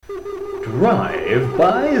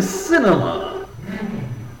Drive-by cinema.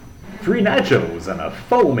 3 nachos and a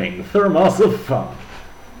foaming thermos of fun.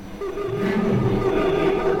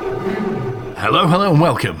 Hello and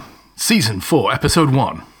welcome. Season 4, Episode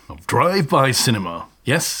 1 of Drive-by Cinema.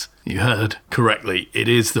 Yes, you heard correctly. It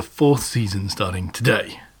is the 4th season starting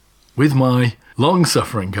today. With my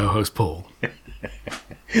long-suffering co-host Paul.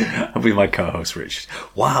 And with my co-host Richard.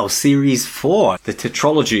 Wow, Series 4. The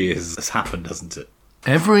tetralogy has happened, hasn't it?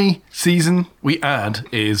 Every season we add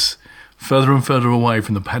is further and further away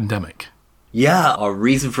from the pandemic. Yeah, our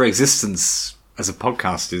reason for existence as a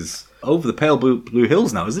podcast is over the pale blue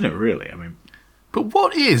hills now, isn't it, really? But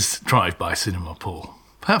what is Drive-by Cinema, Paul?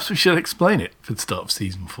 Perhaps we should explain it for the start of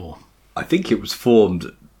Season 4. I think it was formed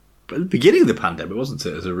at the beginning of the pandemic, wasn't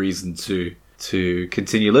it? As a reason to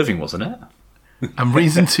continue living, wasn't it? And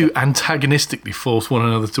reason to antagonistically force one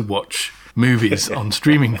another to watch movies on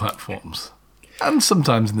streaming platforms. And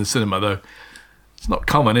sometimes in the cinema, though. It's not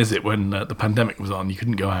common, is it, when the pandemic was on, you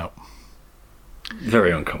couldn't go out. Very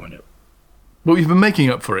uncommon. But we've been making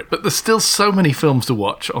up for it. But there's still so many films to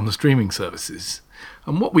watch on the streaming services.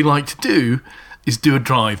 And what we like to do is do a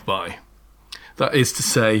drive-by. That is to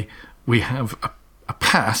say, we have a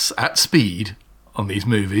pass at speed on these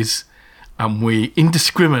movies, and we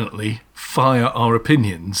indiscriminately fire our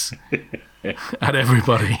opinions at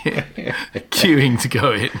everybody queuing to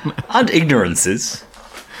go in. And ignorances.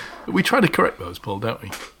 We try to correct those, Paul, don't we?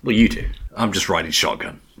 Well, you do. I'm just riding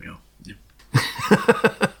shotgun.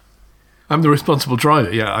 I'm the responsible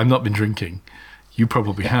driver. Yeah, I've not been drinking. You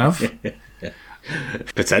probably have.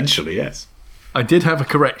 Potentially, yes. I did have a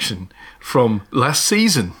correction from last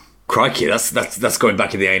season. Crikey, that's going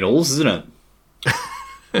back in the annals, isn't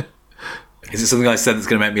it? Is it something I said that's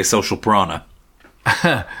going to make me a social piranha?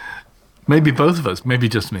 Maybe both of us, maybe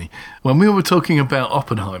just me. When we were talking about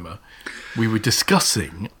Oppenheimer, we were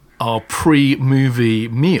discussing our pre-movie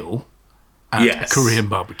meal at a Korean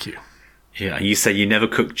barbecue. Yeah, you say you never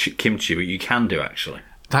cook kimchi, but you can do, actually.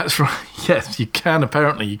 That's right. Yes, you can.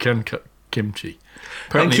 Apparently, you can cook kimchi.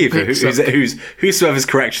 Apparently thank you for whosoever's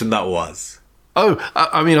correction that was. Oh,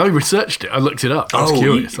 I researched it. I looked it up. I was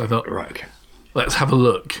curious. I thought, right, okay. Let's have a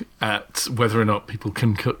look at whether or not people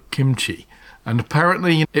can cook kimchi. And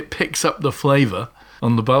apparently it picks up the flavour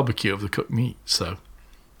on the barbecue of the cooked meat. So,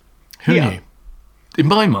 who knew? In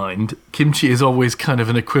my mind, kimchi is always kind of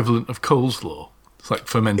an equivalent of coleslaw. It's like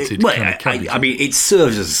fermented cabbage. It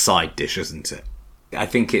serves as a side dish, isn't it? I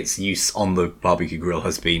think its use on the barbecue grill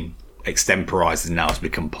has been extemporised and now has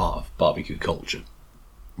become part of barbecue culture.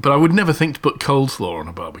 But I would never think to put coleslaw on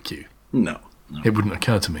a barbecue. No. It wouldn't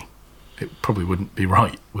occur to me. It probably wouldn't be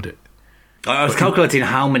right, would it? I was calculating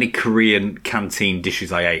how many Korean canteen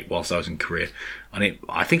dishes I ate whilst I was in Korea. And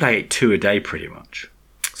I think I ate 2 a day pretty much.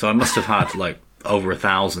 So I must have had over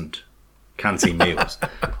 1,000 canteen meals.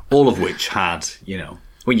 All of which had,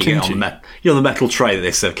 when you kimchi. Get on the metal tray that they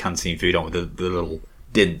serve canteen food on with the little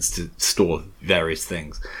dints to store various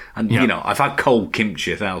things. And, I've had cold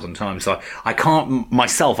kimchi 1,000 times. So I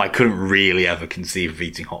couldn't really ever conceive of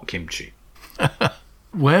eating hot kimchi.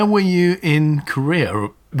 Where were you in Korea?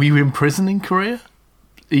 Were you in prison in Korea?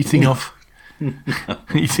 Eating off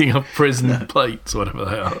prison plates, whatever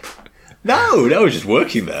they are. No, I was just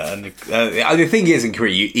working there. And the thing is, in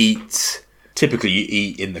Korea, typically you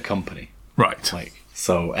eat in the company. Right.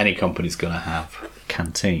 So any company's going to have a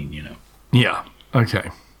canteen, Yeah,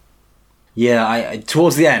 okay. Yeah, I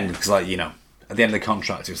towards the end, because at the end of the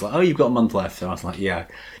contract, it was like, oh, you've got a month left. And I was like, yeah,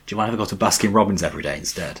 do you mind if I go to Baskin Robbins every day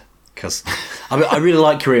instead? Because I really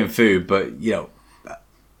like Korean food, but,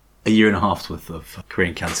 a year and a half's worth of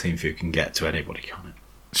Korean canteen food can get to anybody, can't it?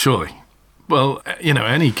 Surely. Well,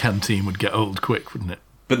 any canteen would get old quick, wouldn't it?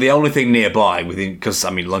 But the only thing nearby, because,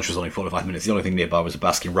 lunch was only 45 minutes, the only thing nearby was a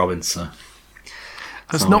Baskin Robbins, so...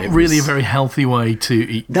 That's not really a very healthy way to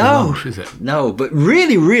eat lunch, is it? No, but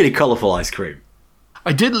really, really colourful ice cream.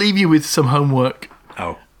 I did leave you with some homework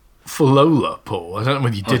Oh. for Lola, Paul. I don't know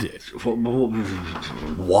whether you did it.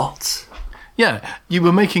 What? Yeah, you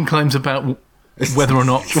were making claims about whether or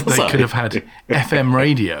not they could have had FM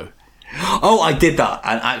radio. Oh, I did that.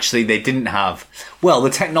 And actually, they didn't have... Well, the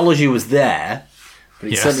technology was there,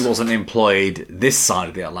 but it certainly wasn't employed this side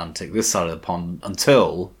of the Atlantic, this side of the pond,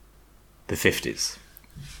 until the 50s.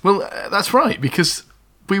 Well, that's right, because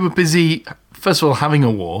we were busy, first of all, having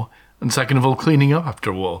a war, and second of all, cleaning up after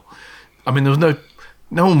a war. There was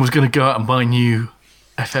no one was going to go out and buy new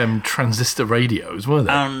FM transistor radios, were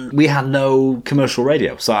there? We had no commercial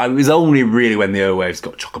radio, so it was only really when the airwaves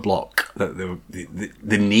got chock-a-block that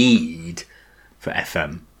the need for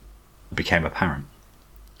FM became apparent.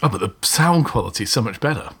 Oh, but the sound quality is so much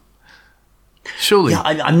better. Surely. Yeah,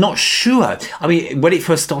 I'm not sure. I mean, when it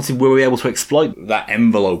first started, were we able to exploit that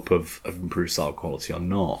envelope of improved sound quality or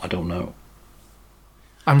not? I don't know.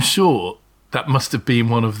 I'm sure that must have been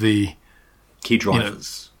one of the Key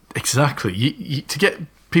drivers. Exactly. You, to get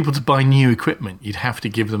people to buy new equipment, you'd have to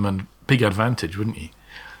give them a big advantage, wouldn't you?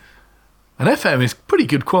 And FM is pretty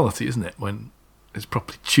good quality, isn't it, when it's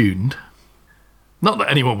properly tuned? Not that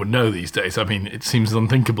anyone would know these days. I mean, it seems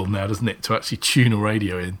unthinkable now, doesn't it, to actually tune a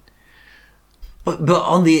radio in. But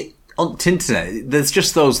on the internet, there's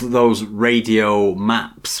just those radio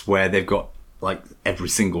maps where they've got like every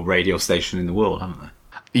single radio station in the world, haven't they?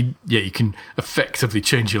 You can effectively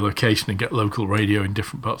change your location and get local radio in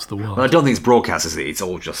different parts of the world. But I don't think it's broadcast, is it? It's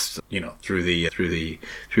all just through the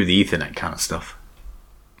Ethernet kind of stuff.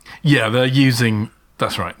 Yeah, they're using.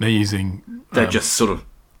 That's right. They're using. They're just sort of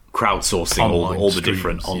crowdsourcing all the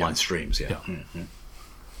different online streams. Yeah.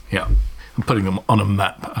 Yeah, and putting them on a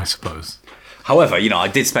map, I suppose. However, I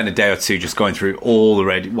did spend a day or two just going through all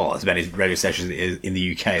the as many radio stations in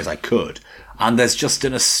the UK as I could, and there's just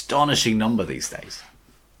an astonishing number these days.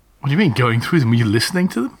 What do you mean going through them? Were you listening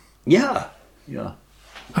to them? Yeah.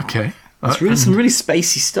 Okay. It's really some really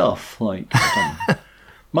spacey stuff, like I don't know.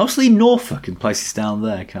 Mostly Norfolk and places down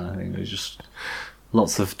there, kind of thing. There's just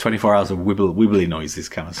lots of 24 hours of wibbly noises,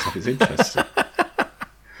 kind of stuff. It's interesting.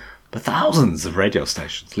 But thousands of radio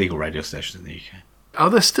stations, legal radio stations in the UK. Are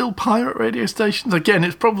there still pirate radio stations? Again,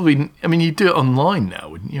 it's probably. I mean, you do it online now,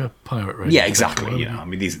 wouldn't you? A pirate radio. Yeah, exactly. I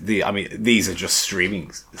mean, these are just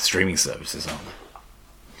streaming services, aren't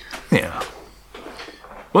they? Yeah.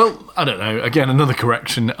 Well, I don't know. Again, another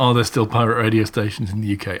correction. Are there still pirate radio stations in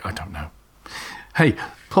the UK? I don't know. Hey,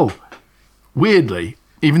 Paul. Weirdly,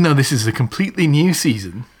 even though this is a completely new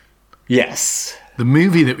season, yes, the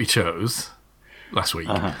movie that we chose last week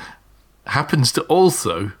happens to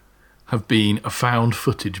also have been a found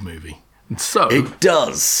footage movie. And so it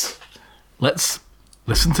does. Let's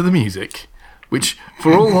listen to the music, which,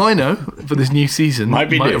 for all I know, for this new season,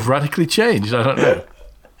 might have radically changed. I don't know.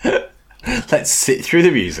 Let's sit through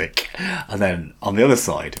the music, and then on the other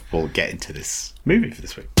side, we'll get into this movie for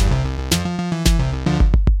this week.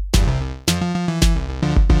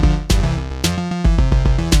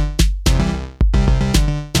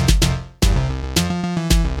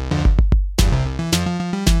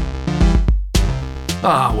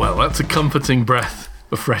 Ah, well, that's a comforting breath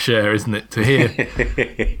of fresh air, isn't it? To hear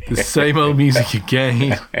the same old music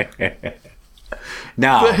again.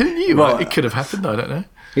 Now, but who knew? Well, it could have happened, I don't know.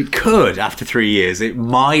 It could, after 3 years. It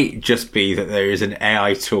might just be that there is an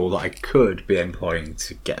AI tool that I could be employing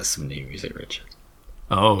to get us some new music, Richard.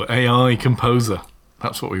 Oh, AI composer.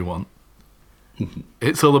 That's what we want.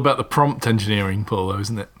 It's all about the prompt engineering, Paul, though,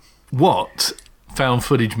 isn't it? What found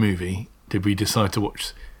footage movie did we decide to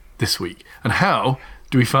watch this week? And how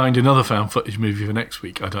do we find another found footage movie for next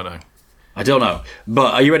week? I don't know.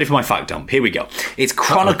 But are you ready for my fact dump? Here we go. It's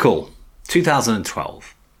Chronicle,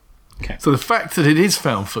 2012. Okay. So the fact that it is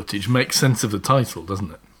found footage makes sense of the title, doesn't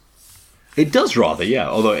it? It does rather, yeah.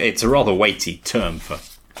 Although it's a rather weighty term for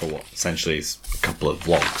what essentially is a couple of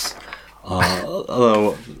vlogs.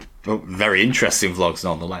 Although very interesting vlogs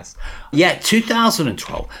nonetheless. Yeah,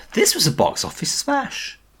 2012. This was a box office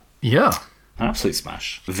smash. Yeah. An absolute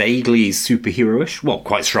smash. Vaguely superhero-ish. Well,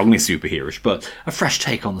 quite strongly superhero-ish, but a fresh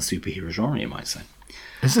take on the superhero genre, you might say.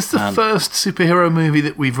 Is this the first superhero movie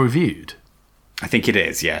that we've reviewed? I think it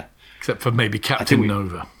is, yeah. Except for maybe Captain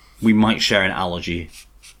Nova. We might share an allergy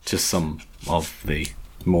to some of the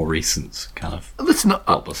more recent kind of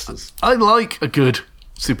blockbusters. I like a good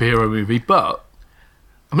superhero movie, but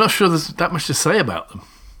I'm not sure there's that much to say about them.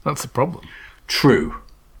 That's the problem. True.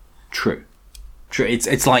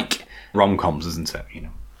 It's like rom-coms, isn't it?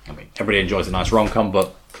 I mean, everybody enjoys a nice rom-com,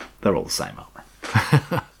 but they're all the same, aren't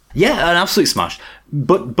they? Yeah, an absolute smash.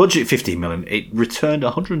 But budget 15 million. It returned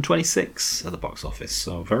 126 at the box office,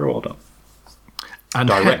 so very well done. And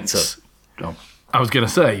director, I was going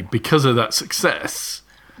to say, because of that success,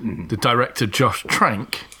 the director Josh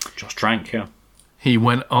Trank, yeah, he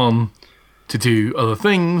went on to do other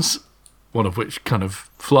things, one of which kind of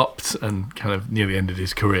flopped and kind of near the end of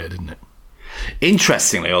his career, didn't it?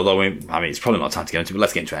 Interestingly, although it's probably not time to get into it, but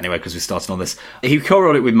let's get into it anyway because we're starting on this. He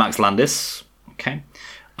co-wrote it with Max Landis, okay,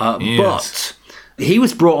 yes. But he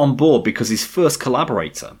was brought on board because his first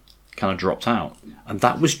collaborator kind of dropped out, and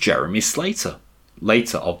that was Jeremy Slater,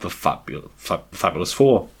 later of the Fabulous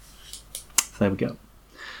Four. So there we go.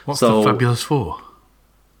 What's the Fabulous Four?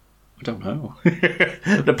 I don't know.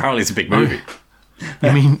 Apparently, it's a big movie.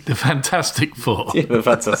 You mean the Fantastic Four? Yeah, the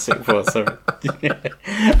Fantastic Four. Sorry,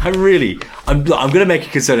 I'm going to make a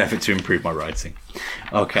concerted effort to improve my writing.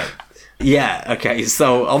 Okay, Yeah, okay,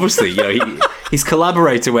 so obviously, his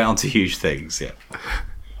collaborator went on to huge things, yeah.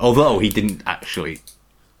 Although he didn't actually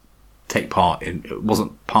take part in, it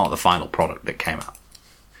wasn't part of the final product that came out.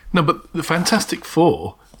 No, but the Fantastic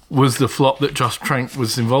Four was the flop that Josh Trank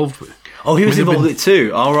was involved with. Oh, he was involved with it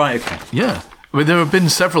too? Oh, right, okay. Yeah. I mean, there have been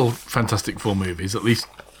several Fantastic Four movies, at least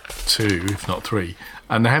 2, if not 3,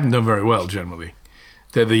 and they haven't done very well, generally.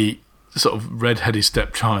 They're the sort of red-headed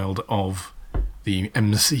stepchild of the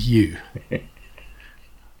MCU.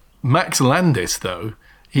 Max Landis, though,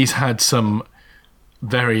 he's had some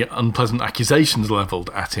very unpleasant accusations levelled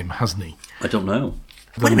at him, hasn't he? I don't know.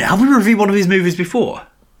 Wait a minute, have we reviewed one of his movies before?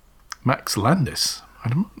 Max Landis?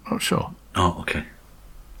 I'm not sure. Oh, okay.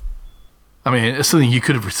 I mean, it's something you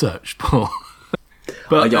could have researched, Paul.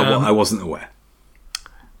 But I wasn't aware.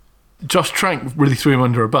 Josh Trank really threw him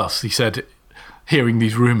under a bus. He said, hearing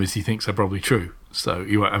these rumours, he thinks they're probably true, so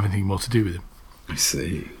you won't have anything more to do with him. I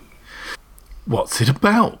see. What's it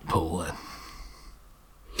about, Paul, then?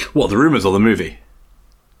 What, the rumours or the movie?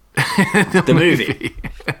 the movie.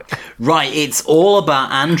 Right, it's all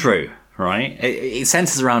about Andrew, right? It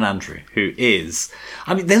centres around Andrew, who is...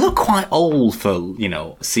 I mean, they look quite old for,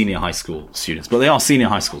 senior high school students, but they are senior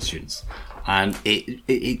high school students. And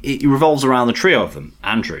it revolves around the trio of them,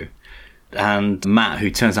 Andrew and Matt, who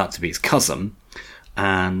turns out to be his cousin,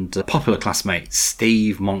 and a popular classmate,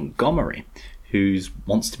 Steve Montgomery, who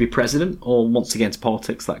wants to be president or wants to get into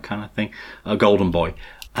politics, that kind of thing, a golden boy.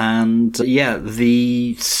 And,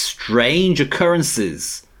 the strange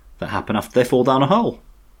occurrences that happen after they fall down a hole.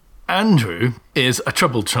 Andrew is a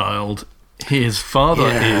troubled child. His father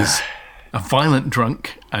is a violent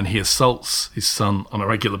drunk, and he assaults his son on a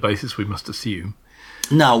regular basis, we must assume.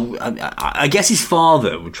 No, I guess his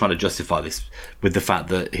father would try to justify this with the fact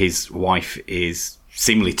that his wife is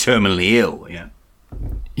seemingly terminally ill, yeah.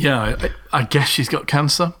 Yeah, I guess she's got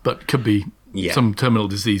cancer, but could be some terminal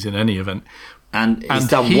disease in any event. And his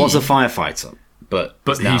dad was a firefighter, but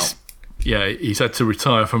he's had to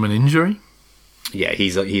retire from an injury. Yeah,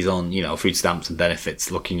 he's on food stamps and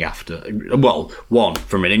benefits, looking after one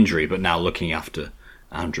from an injury, but now looking after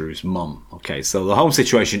Andrew's mum. Okay, so the whole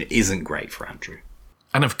situation isn't great for Andrew.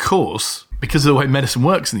 And of course, because of the way medicine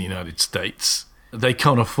works in the United States, they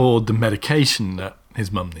can't afford the medication that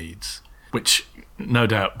his mum needs, which no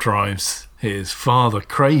doubt drives his father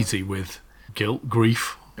crazy with guilt,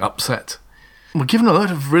 grief, upset. We're given a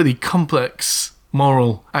lot of really complex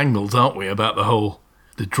moral angles, aren't we, about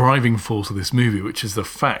the driving force of this movie, which is the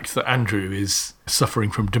fact that Andrew is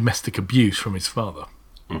suffering from domestic abuse from his father.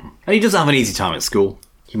 Mm-hmm. And he doesn't have an easy time at school.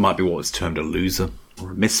 He might be what is termed a loser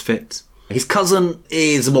or a misfit. His cousin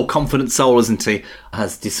is a more confident soul, isn't he?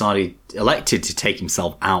 Has elected to take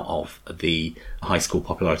himself out of the high school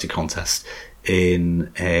popularity contest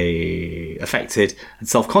in a affected and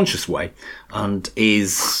self-conscious way, and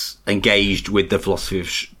is engaged with the philosophy of,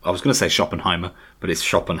 I was going to say Schopenhauer, but it's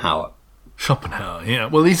Schopenhauer. Schopenhauer, yeah.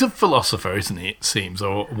 Well, he's a philosopher, isn't he, it seems,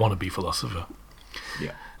 or a wannabe philosopher.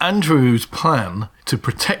 Yeah. Andrew's plan to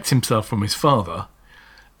protect himself from his father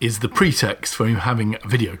is the pretext for him having a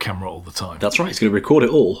video camera all the time. That's right, he's going to record it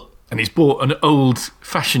all. And he's bought an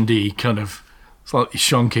old-fashioned-y kind of slightly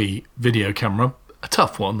shonky video camera, a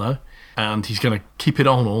tough one though, and he's going to keep it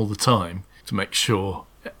on all the time to make sure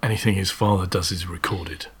anything his father does is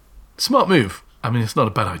recorded. Smart move. I mean, it's not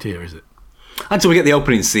a bad idea, is it? Until we get the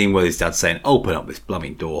opening scene where his dad's saying, open up this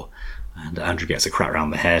blooming door, and Andrew gets a crack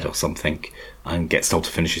round the head or something and gets told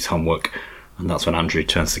to finish his homework, and that's when Andrew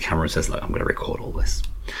turns to the camera and says, I'm going to record all this.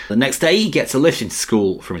 The next day he gets a lift into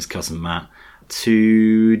school from his cousin Matt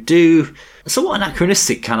to do somewhat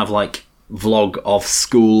anachronistic kind of like vlog of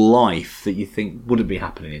school life that you think wouldn't be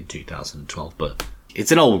happening in 2012, but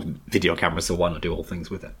it's an old video camera, so why not do all things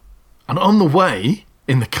with it? And on the way,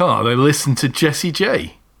 in the car, they listen to Jessie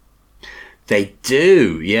J. They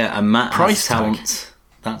do, yeah, and Matt Price has talent.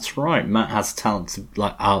 That's right, Matt has talent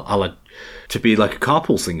to be like a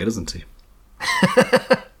carpool singer, doesn't he?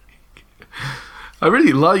 I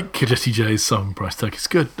really like Jessie J's song, Price Tag. It's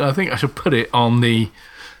good. I think I should put it on the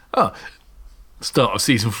start of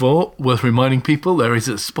season 4. Worth reminding people, there is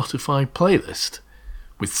a Spotify playlist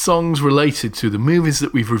with songs related to the movies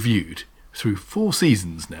that we've reviewed through 4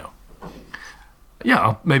 seasons now. Yeah,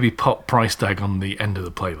 I'll maybe pop Price Tag on the end of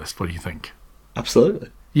the playlist. What do you think?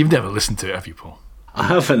 Absolutely. You've never listened to it, have you, Paul? I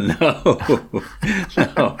haven't, no.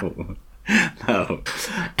 No.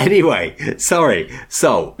 Anyway, sorry.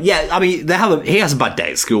 So, yeah, I mean, he has a bad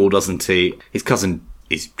day at school, doesn't he? His cousin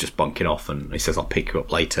is just bunking off and he says, I'll pick you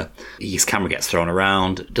up later. His camera gets thrown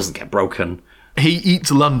around, doesn't get broken. He eats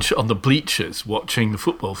lunch on the bleachers watching the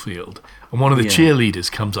football field, and one of the cheerleaders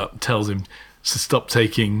comes up and tells him to stop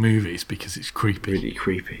taking movies because it's creepy. Really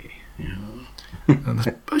creepy. Yeah.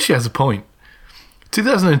 But she has a point.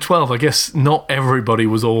 2012, I guess not everybody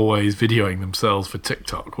was always videoing themselves for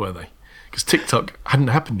TikTok, were they? Because TikTok hadn't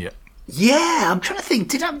happened yet. Yeah, I'm trying to think.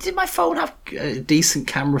 Did my phone have a decent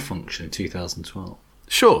camera function in 2012?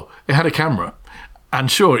 Sure, it had a camera. And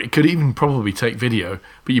sure, it could even probably take video,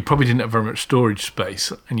 but you probably didn't have very much storage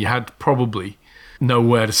space, and you had probably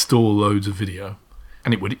nowhere to store loads of video,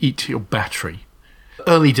 and it would eat your battery.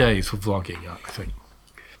 Early days for vlogging, I think.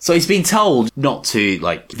 So he's been told not to,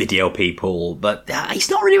 video people, but he's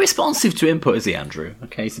not really responsive to input, is he, Andrew?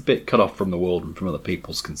 Okay, he's a bit cut off from the world and from other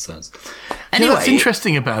people's concerns. Anyway, what's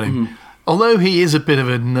interesting about him, although he is a bit of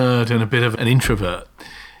a nerd and a bit of an introvert,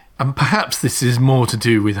 and perhaps this is more to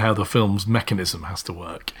do with how the film's mechanism has to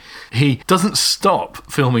work, he doesn't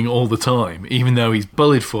stop filming all the time, even though he's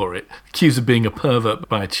bullied for it, accused of being a pervert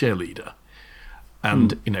by a cheerleader.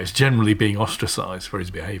 And, is generally being ostracised for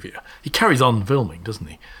his behaviour. He carries on filming, doesn't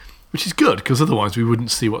he? Which is good, because otherwise we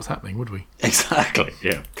wouldn't see what's happening, would we? Exactly,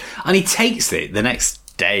 yeah. And he takes it the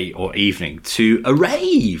next day or evening to a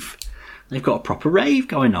rave. They've got a proper rave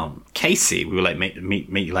going on. Casey, we will meet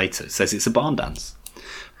you later, says it's a barn dance.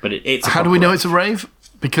 But it's How do we know it's a rave?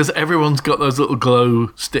 Because everyone's got those little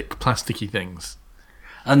glow stick plasticky things.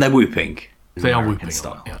 And they're whooping. They are whooping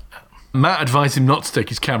style. Yeah. Matt advised him not to take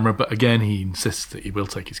his camera, but again he insists that he will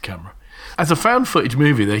take his camera. As a found footage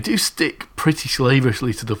movie, they do stick pretty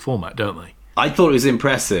slavishly to the format, don't they? I thought it was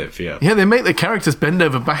impressive, yeah. Yeah, they make the characters bend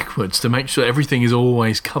over backwards to make sure everything is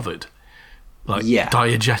always covered.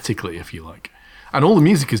 Diegetically, if you like. And all the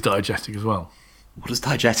music is diegetic as well. What does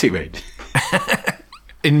diegetic mean?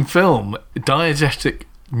 In film, diegetic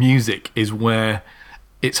music is where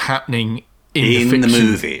it's happening in the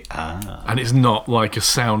movie. And it's not like a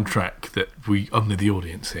soundtrack that only the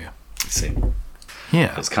audience hear. I see.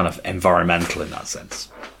 Yeah. It's kind of environmental in that sense.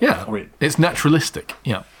 Yeah. It's naturalistic.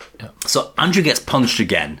 Yeah. So Andrew gets punched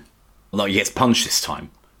again. Although he gets punched this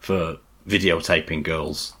time for videotaping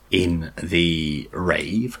girls in the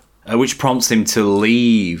rave, which prompts him to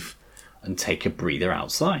leave and take a breather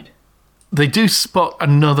outside. They do spot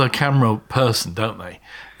another camera person, don't they?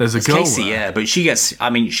 There's a girl Casey, there. yeah, but she gets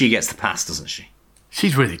the pass, doesn't she?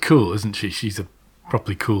 She's really cool, isn't she? She's a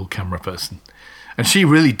properly cool camera person. And she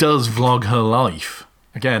really does vlog her life.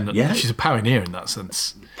 Again, she's a pioneer in that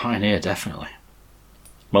sense. Pioneer, definitely.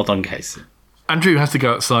 Well done, Casey. Andrew has to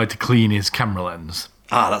go outside to clean his camera lens.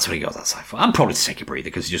 That's what he goes outside for. And probably to take a breather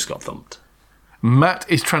because he just got thumped. Matt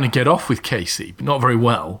is trying to get off with Casey, but not very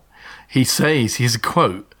well. He has a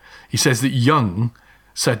quote. He says that Young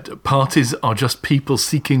said parties are just people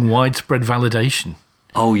seeking widespread validation.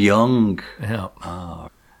 Oh, Young. Yeah. Oh.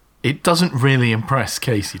 It doesn't really impress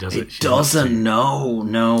Casey, does it? It doesn't.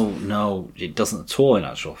 No. It doesn't at all, in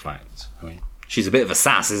actual fact. I mean, she's a bit of a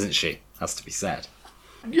sass, isn't she? Has to be said.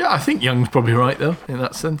 Yeah, I think Young's probably right, though, in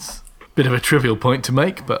that sense. Bit of a trivial point to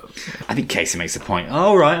make, but... I think Casey makes a point.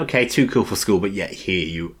 Oh, right, okay, too cool for school, but yet here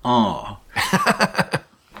you are.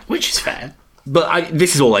 Which is fair. But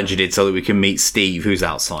this is all engineered so that we can meet Steve, who's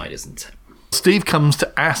outside, isn't it? Steve comes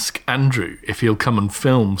to ask Andrew if he'll come and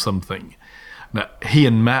film something that he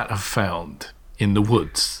and Matt have found in the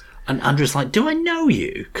woods. And Andrew's like, do I know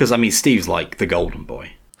you? Because, Steve's like the golden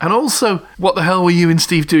boy. And also, what the hell were you and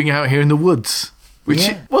Steve doing out here in the woods?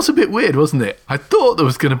 Which was a bit weird, wasn't it? I thought there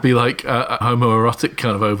was going to be like a homoerotic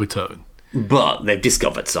kind of overtone. But they've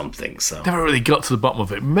discovered something, so... Never really got to the bottom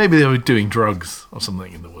of it. Maybe they were doing drugs or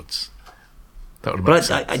something in the woods. That would make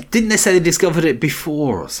sense. Didn't they say they discovered it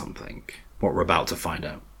before or something? What we're about to find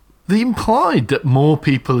out. They implied that more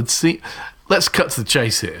people had seen... Let's cut to the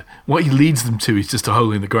chase here. What he leads them to is just a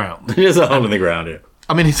hole in the ground. There's a hole in the ground, yeah.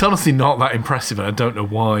 It's honestly not that impressive, and I don't know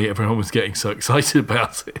why everyone was getting so excited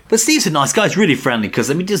about it. But Steve's a nice guy. He's really friendly, because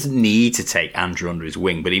he doesn't need to take Andrew under his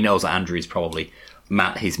wing, but he knows that Andrew is probably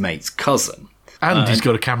Matt, his mate's cousin. And he's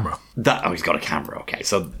got a camera. He's got a camera, okay.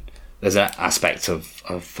 So there's an aspect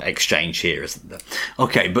of exchange here, isn't there?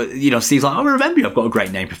 Okay, but, Steve's like, I remember you. I've got a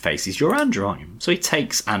great name for faces. You're Andrew, aren't you? So he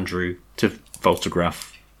takes Andrew to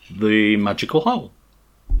photograph the magical hole.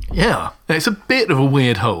 Yeah, it's a bit of a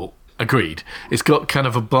weird hole. Agreed. It's got kind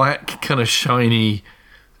of a black, kind of shiny,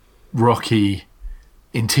 rocky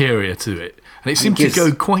interior to it. And it seems to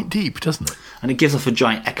go quite deep, doesn't it? And it gives off a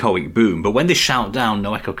giant echoing boom. But when they shout down,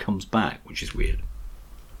 no echo comes back, which is weird.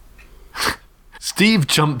 Steve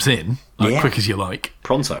jumps in, quick as you like.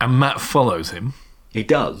 Pronto. And Matt follows him. He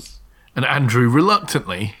does. And Andrew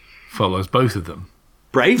reluctantly follows both of them.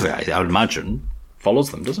 Bravely, I would imagine. Follows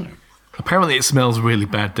them, doesn't he? Apparently it smells really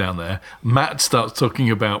bad down there. Matt starts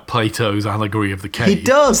talking about Plato's allegory of the cave. He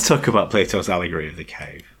does talk about Plato's allegory of the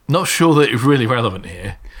cave. Not sure that it's really relevant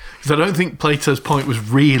here, because I don't think Plato's point was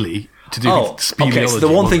really to do with speleology. Okay, so the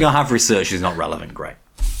one thing I have researched is not relevant. Great.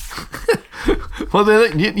 Well,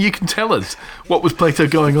 then you can tell us what was Plato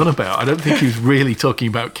going on about. I don't think he was really talking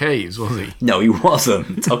about caves, was he? No, he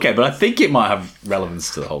wasn't. Okay, but I think it might have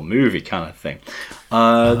relevance to the whole movie kind of thing.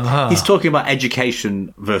 He's talking about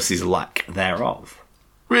education versus lack thereof.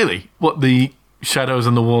 Really? What, the shadows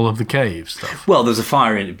on the wall of the cave stuff? Well, there's a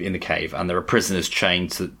fire in the cave, and there are prisoners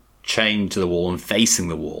chained to the wall and facing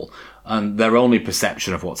the wall, and their only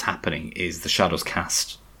perception of what's happening is the shadows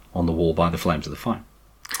cast on the wall by the flames of the fire.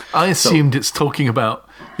 I assumed it's talking about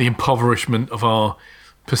the impoverishment of our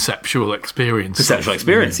perceptual experience. Perceptual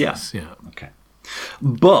experience, yeah. Okay.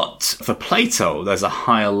 But for Plato, there's a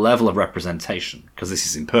higher level of representation, because this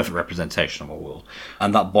is imperfect representation of our world,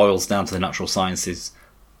 and that boils down to the natural sciences,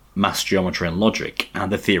 mass geometry and logic, and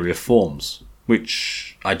the theory of forms,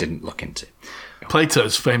 which I didn't look into.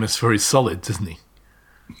 Plato's famous for his solids, isn't he?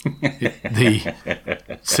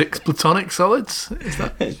 The 6 Platonic solids? Is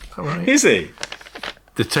that right? Is he?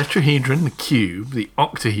 The tetrahedron, the cube, the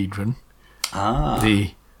octahedron,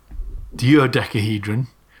 the duodecahedron,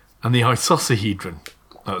 and the isosahedron.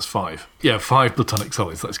 That's 5. Yeah, 5 Platonic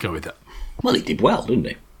solids. Let's go with that. Well, he did well, didn't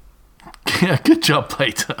he? Yeah, good job,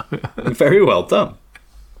 Plato. Very well done.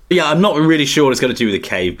 Yeah, I'm not really sure what it's going to do with the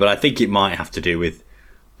cave, but I think it might have to do with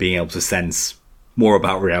being able to sense more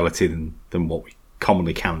about reality than what we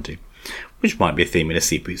commonly can do, which might be a theme in a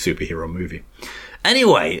superhero movie.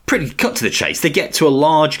 Anyway, pretty cut to the chase. They get to a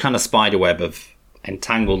large kind of spider web of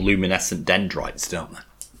entangled luminescent dendrites, don't they?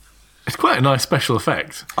 It's quite a nice special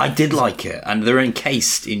effect. I did like it, and they're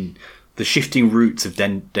encased in the shifting roots of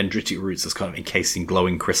dendritic roots that's kind of encased in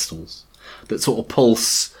glowing crystals that sort of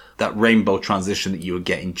pulse that rainbow transition that you would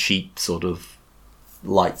get in cheap sort of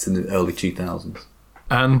lights in the early 2000s.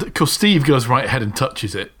 And of course, Steve goes right ahead and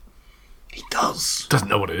touches it. He does. Doesn't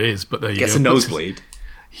know what it is, but there you go. Gets a nosebleed.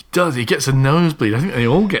 He does. He gets a nosebleed. I think they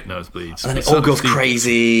all get nosebleeds. And then it all goes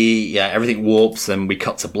crazy. Yeah, everything warps, and we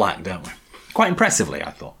cut to black, don't we? Quite impressively,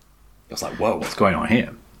 I thought. I was like, whoa, what's going on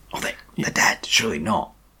here? Oh, they're dead. Surely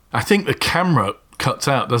not. I think the camera cuts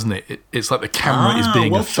out, doesn't it? It's like the camera is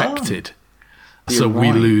being affected. So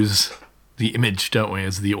we lose the image, don't we,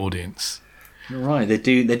 as the audience? You're right. They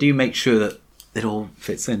do make sure that it all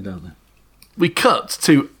fits in, don't they? We cut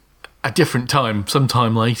to a different time, some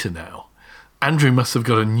time later now. Andrew must have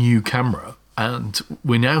got a new camera, and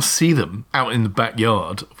we now see them out in the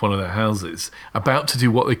backyard of one of their houses, about to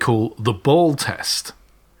do what they call the ball test.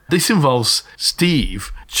 This involves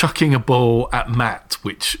Steve chucking a ball at Matt,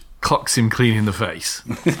 which clocks him clean in the face.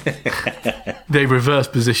 They reverse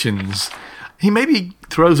positions. He maybe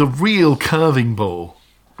throws a real curving ball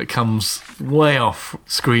that comes way off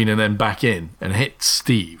screen and then back in and hits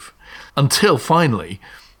Steve. Until finally,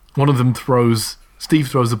 one of them Steve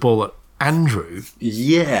throws the ball at Andrew.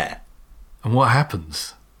 Yeah. And what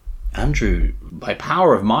happens? Andrew, by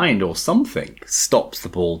power of mind or something, stops the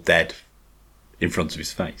ball dead in front of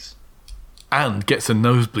his face. And gets a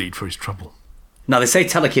nosebleed for his trouble. Now, they say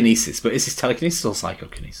telekinesis, but is this telekinesis or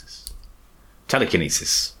psychokinesis?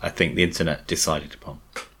 Telekinesis, I think the internet decided upon.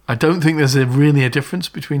 I don't think there's really a difference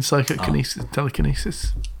between psychokinesis and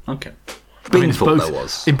telekinesis. Okay. In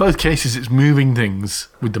both cases, it's moving things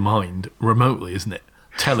with the mind remotely, isn't it?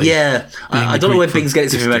 Yeah, I don't know where Bing's getting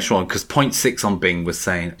its information from, because point 6 on Bing was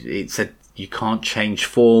saying, it said you can't change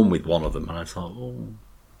form with one of them, and I thought,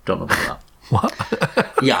 don't know about that.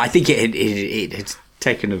 What? Yeah, I think it had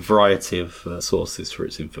taken a variety of sources for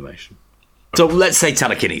its information. So let's say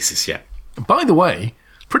telekinesis, yeah. By the way,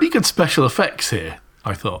 pretty good special effects here,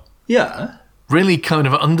 I thought. Yeah. Really kind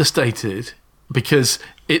of understated, because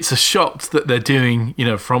it's a shot that they're doing,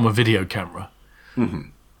 from a video camera. Mm-hmm.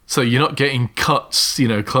 So you're not getting cuts,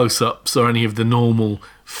 close-ups or any of the normal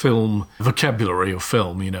film vocabulary of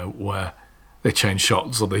film, where they change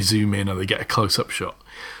shots or they zoom in or they get a close-up shot.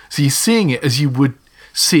 So you're seeing it as you would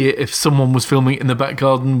see it if someone was filming it in the back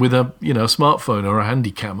garden with a, smartphone or a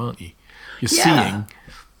handy cam, aren't you? You're seeing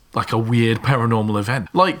like a weird paranormal event.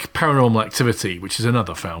 Like Paranormal Activity, which is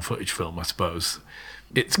another found footage film, I suppose.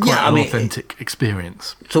 It's quite an authentic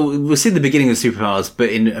experience. So we'll see the beginning of superpowers, but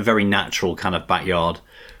in a very natural kind of backyard.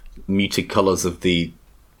 Muted colours of the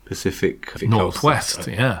Pacific Northwest,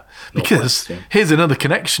 yeah. Because here's another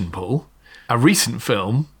connection, Paul. A recent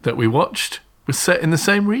film that we watched was set in the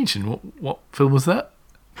same region. What film was that?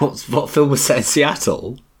 What film was set in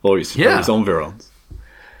Seattle? Or it's environs?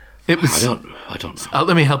 It was. I don't know.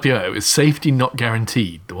 Let me help you out. It was Safety Not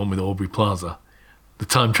Guaranteed, the one with Aubrey Plaza, the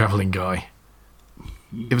time travelling guy.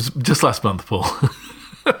 It was just last month, Paul.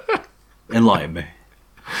 Enlighten me.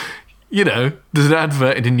 You know, there's an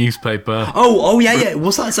advert in a newspaper. Oh, yeah.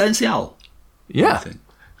 Was that set in Seattle? Yeah,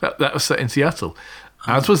 that was set in Seattle,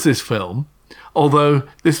 as was this film. Although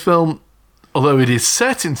it is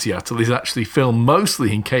set in Seattle, is actually filmed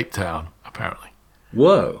mostly in Cape Town, apparently.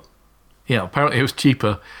 Whoa. Yeah, apparently it was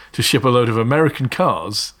cheaper to ship a load of American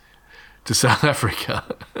cars to South Africa.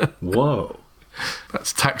 Whoa.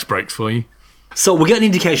 That's tax breaks for you. So we get an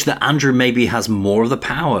indication that Andrew maybe has more of the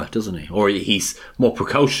power, doesn't he? Or he's more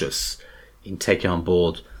precocious in taking on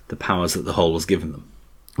board the powers that the Whole has given them.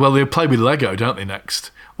 Well, they play with Lego, don't they,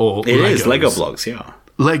 next? Or it Legos. Is Lego blocks, yeah.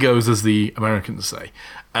 Legos, as the Americans say.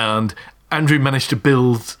 And Andrew managed to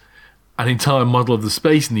build an entire model of the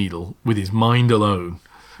Space Needle with his mind alone.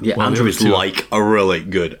 Yeah, Andrew is really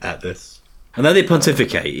good at this. And then they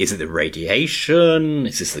pontificate. Is it the radiation?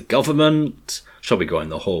 Is this the government? Shall we go in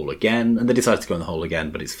the hole again? And they decide to go in the hole again,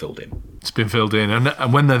 but it's filled in. It's been filled in.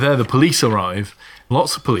 And when they're there, the police arrive.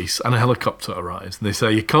 Lots of police and a helicopter arrives. And they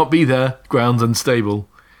say, you can't be there. Ground's unstable.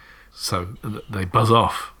 So they buzz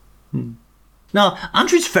off. Now,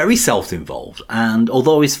 Andrew's very self-involved. And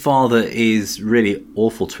although his father is really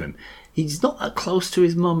awful to him, he's not that close to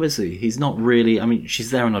his mum, is he? He's not really... I mean, she's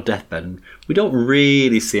there on her deathbed. And we don't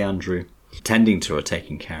really see Andrew tending to her,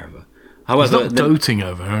 taking care of her. However, he's not doting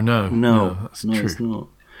over her, no. No, that's true. It's not.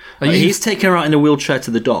 He's taken her out in a wheelchair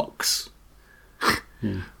to the docks.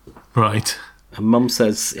 Right. And Mum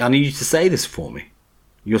says, I need you to say this for me.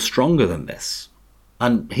 You're stronger than this.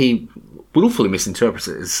 And he willfully misinterprets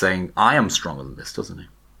it as saying, I am stronger than this, doesn't he?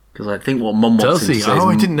 Because I think what Mum wants him to say is... Oh,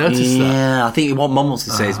 I didn't notice that. Yeah, I think what Mum wants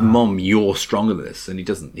to say is, Mum, you're stronger than this. And he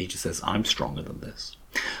doesn't. He just says, I'm stronger than this.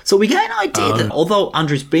 So we get an idea that although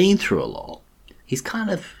Andrew's been through a lot, he's kind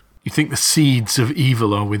of... You think the seeds of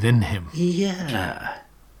evil are within him? Yeah.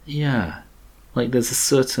 Like there's a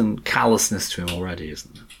certain callousness to him already,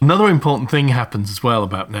 isn't there? Another important thing happens as well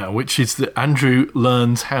about now, which is that Andrew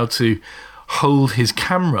learns how to hold his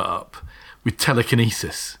camera up with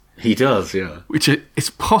telekinesis. He does, yeah. Which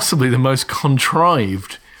is possibly the most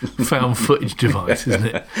contrived found footage device, isn't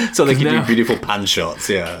it? So they can do beautiful pan shots,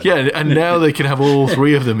 yeah. Yeah, and now they can have all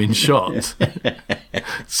three of them in shot.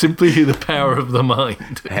 Simply through the power of the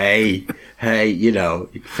mind. Hey, you know,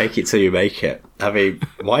 fake it till you make it. I mean,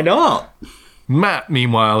 why not? Matt,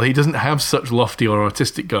 meanwhile, he doesn't have such lofty or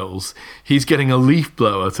artistic goals. He's getting a leaf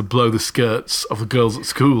blower to blow the skirts of the girls at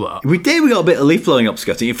school up. We got a bit of leaf blowing up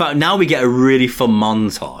skirting. In fact, now we get a really fun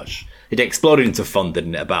montage. It exploded into fun,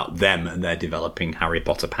 didn't it, about them and their developing Harry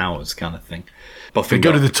Potter powers kind of thing. They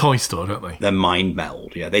go to the toy store, don't they? Their mind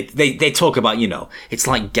meld, yeah. They talk about, you know, it's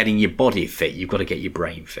like getting your body fit. You've got to get your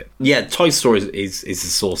brain fit. Yeah, Toy Store is the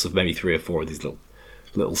source of maybe 3 or 4 of these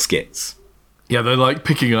little skits. Yeah, they're like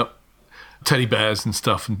picking up teddy bears and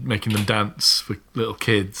stuff and making them dance for little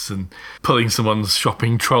kids and pulling someone's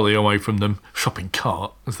shopping trolley away from them. Shopping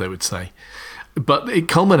cart, as they would say. But it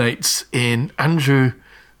culminates in Andrew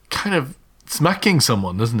kind of smacking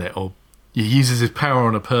someone, doesn't it? Or he uses his power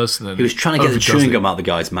on a person. And he was trying to get the chewing gum out of the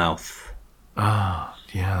guy's mouth. Ah,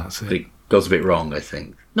 yeah, that's it. But it goes a bit wrong, I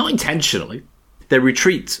think. Not intentionally. They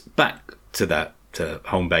retreat back to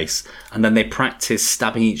home base, and then they practice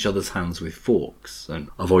stabbing each other's hands with forks and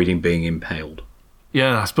avoiding being impaled.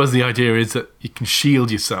 Yeah, I suppose the idea is that you can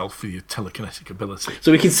shield yourself with your telekinetic ability.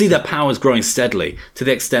 So we can see their powers growing steadily to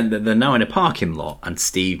the extent that they're now in a parking lot and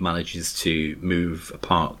Steve manages to move a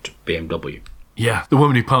parked BMW. Yeah, the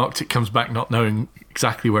woman who parked it comes back not knowing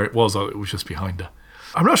exactly where it was, or it was just behind her.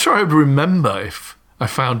 I'm not sure I would remember if I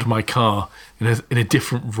found my car in a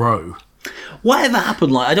different row. Whatever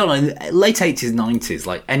happened, like, I don't know, late 80s, 90s,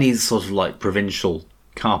 like any sort of like provincial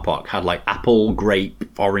car park had like apple, grape,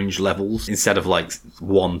 orange levels instead of like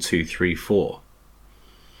 1, 2, 3, 4.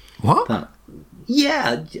 What?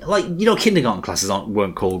 Yeah, like, you know, kindergarten classes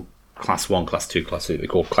weren't called class 1, class 2, class 3. They're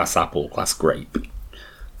called class apple, class grape,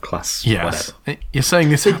 class whatever. You're saying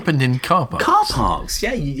this happened in car parks? Car parks,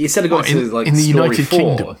 yeah. Instead of going to like in the story United 4,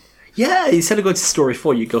 Kingdom. Yeah, instead of going to story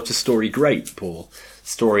 4, you go to story grape or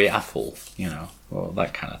story apple, you know, or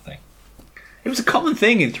that kind of thing. It was a common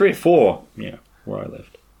thing in 3 or 4, yeah, where I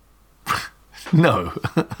lived. No.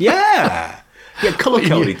 Yeah, colour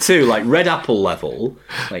coded too, like red apple level,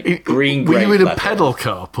 like green grape level. Were you in a pedal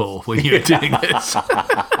car, Paul, when you were doing this?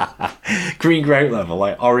 Green grape level,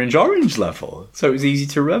 like orange level. So it was easy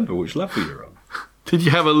to remember which level you're on. Did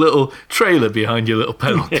you have a little trailer behind your little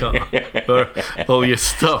pedal car? Or all your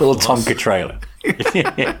stuff? A little Tonka trailer.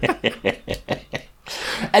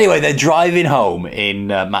 Anyway, they're driving home in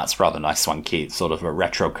Matt's rather nice swanky sort of a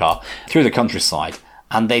retro car through the countryside,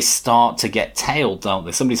 and they start to get tailed, don't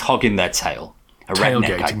they? Somebody's hogging their tail. A redneck, I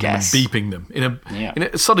tailgating them and guess. beeping them in a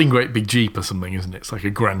sodding great big Jeep or something, isn't it? It's like a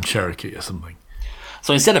Grand Cherokee or something.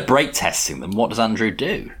 So instead of brake testing them, what does Andrew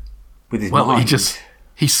do with his mind? Well,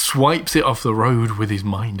 he swipes it off the road with his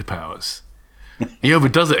mind powers. He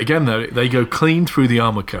overdoes it again, though. They go clean through the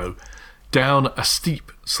Armaco, down a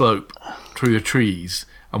steep slope through the trees,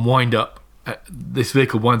 and wind up. This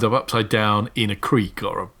vehicle winds up upside down in a creek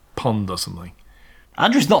or a pond or something.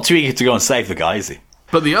 Andrew's not too eager to go and save the guy, is he?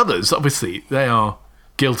 But the others, obviously, they are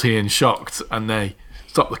guilty and shocked, and they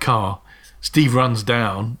stop the car. Steve runs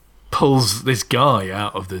down, pulls this guy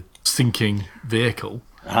out of the sinking vehicle.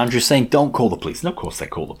 And Andrew's saying, don't call the police. And of course they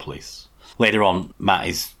call the police. Later on, Matt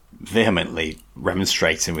is vehemently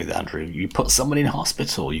remonstrating with Andrew. You put someone in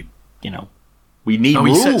hospital. You know, we need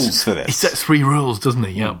rules for this. He sets 3 rules, doesn't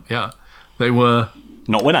he? Yeah. They were...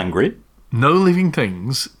 Not when angry. No living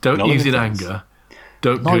things. Don't use it in anger.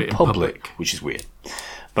 Don't do it in public. Which is weird.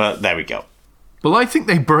 But there we go. Well, I think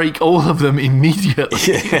they break all of them immediately.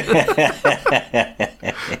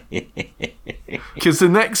 Because the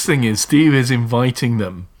next thing is Steve is inviting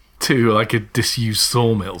them to like a disused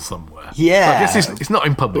sawmill somewhere. Yeah. So I guess it's not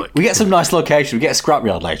in public. We get some nice locations. We get a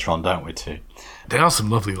scrapyard later on, don't we, too? There are some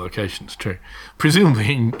lovely locations, true.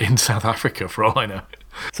 Presumably in South Africa, for all I know.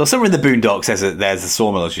 So somewhere in the boondocks there's a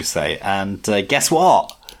sawmill, as you say. And guess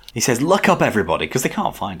what? He says, look up, everybody, because they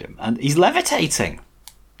can't find him. And he's levitating.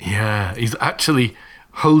 Yeah, he's actually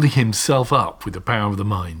holding himself up with the power of the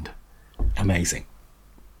mind. Amazing.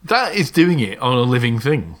 That is doing it on a living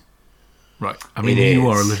thing. Right. I mean, you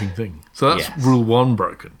are a living thing. So that's rule 1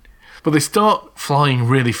 broken. But they start flying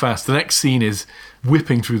really fast. The next scene is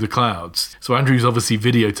whipping through the clouds. So Andrew's obviously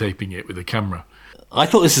videotaping it with a camera. I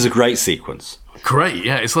thought this was a great sequence. Great,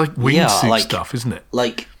 yeah. It's like wingsuit stuff, isn't it?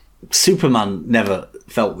 Like, Superman never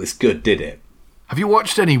felt this good, did it? Have you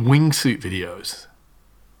watched any wingsuit videos?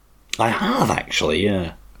 I have, actually,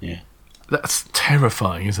 yeah. That's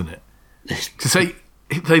terrifying, isn't it? To say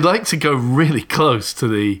they like to go really close to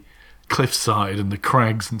the cliffside and the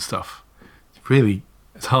crags and stuff. Really,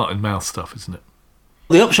 it's heart and mouth stuff, isn't it?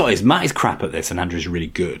 The upshot is Matt is crap at this and Andrew's really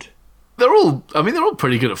good. They're all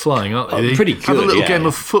pretty good at flying, aren't they? They pretty good, have a little game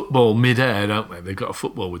of football mid-air, don't they? They've got a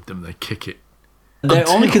football with them, they kick it. Their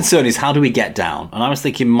only concern is, how do we get down? And I was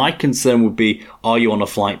thinking, my concern would be, are you on a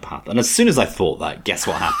flight path? And as soon as I thought that, guess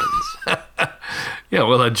what happens? Yeah,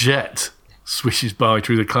 well, a jet swishes by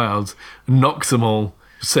through the clouds and knocks them all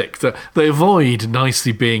sick. They avoid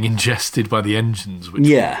nicely being ingested by the engines, which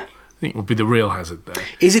I think would be the real hazard there.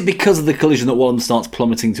 Is it because of the collision that one of them starts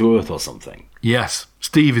plummeting to Earth or something? Yes,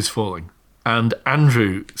 Steve is falling. And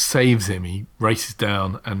Andrew saves him. He races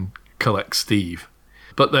down and collects Steve.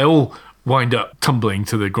 But they all wind up tumbling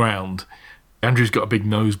to the ground. Andrew's got a big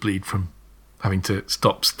nosebleed from having to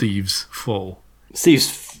stop Steve's fall.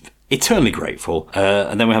 Steve's eternally grateful.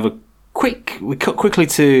 And then we have we cut quickly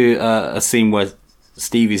to a scene where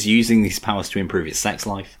Steve is using these powers to improve his sex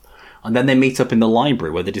life. And then they meet up in the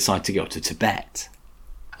library where they decide to go to Tibet.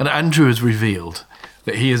 And Andrew has revealed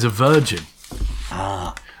that he is a virgin.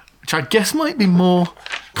 Which I guess might be more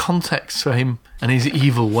context for him and his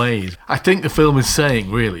evil ways. I think the film is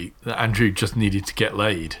saying, really, that Andrew just needed to get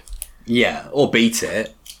laid. Yeah, or beat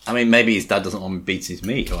it. I mean, maybe his dad doesn't want him to beat his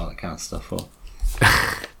meat or all that kind of stuff. Or...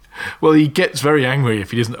 Well, he gets very angry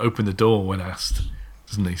if he doesn't open the door when asked,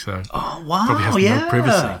 doesn't he? So, probably has no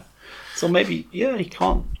privacy. So maybe, he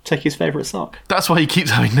can't take his favourite sock. That's why he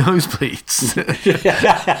keeps having nosebleeds.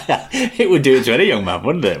 It would do it to any young man,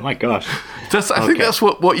 wouldn't it? My gosh. I think that's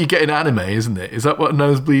what you get in anime, isn't it? Is that what a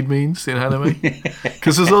nosebleed means in anime?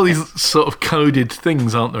 Because there's all these sort of coded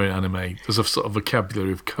things, aren't there, in anime? There's a sort of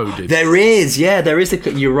vocabulary of coded. There is.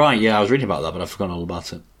 You're right. Yeah, I was reading about that, but I've forgotten all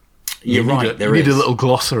about it. You're right. You need a little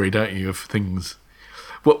glossary, don't you, of things.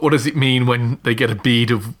 What does it mean when they get a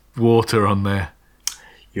bead of water on their...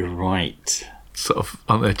 You're right. Sort of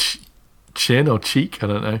on their chin or cheek, I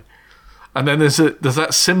don't know. And then there's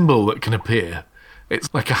that symbol that can appear.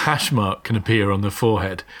 It's like a hash mark can appear on the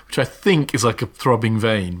forehead, which I think is like a throbbing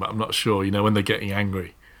vein, but I'm not sure, when they're getting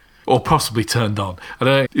angry. Or possibly turned on. I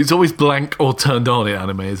don't know. It's always blank or turned on in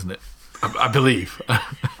anime, isn't it? I believe.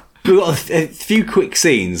 We've got a few quick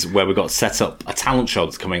scenes where we've got set up a talent show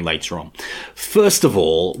that's coming later on. First of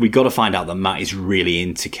all, we've got to find out that Matt is really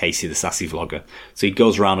into Casey, the sassy vlogger. So he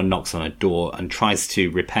goes around and knocks on a door and tries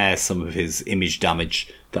to repair some of his image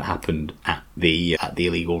damage that happened at the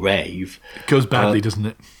illegal rave. It goes badly, doesn't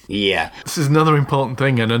it? Yeah. This is another important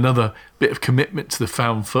thing and another bit of commitment to the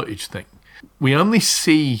found footage thing. We only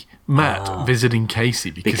see Matt visiting Casey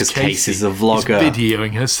because Casey's a vlogger. Is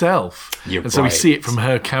videoing herself. You're so we right. see it from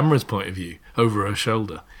her camera's point of view, over her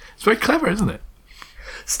shoulder. It's very clever, isn't it?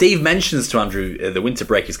 Steve mentions to Andrew the winter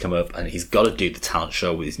break has come up and he's got to do the talent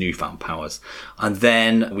show with his newfound powers. And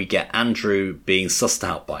then we get Andrew being sussed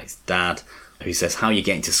out by his dad, who says, how are you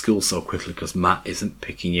getting to school so quickly because Matt isn't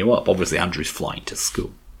picking you up? Obviously, Andrew's flying to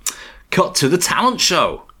school. Cut to the talent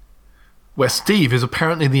show. Where Steve is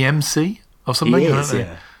apparently the MC of something, He I is, don't know.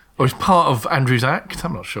 yeah. Or he's part of Andrew's act,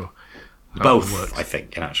 I'm not sure. how it Both, works. I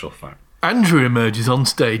think, in actual fact. Andrew emerges on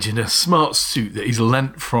stage in a smart suit that he's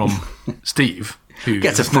lent from Steve, who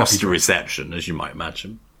Gets a is snappy. frosty reception, as you might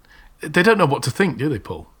imagine. They don't know what to think, do they,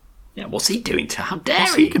 Paul? Yeah, what's he doing? How dare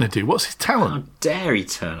What's he going to do? What's his talent? How dare he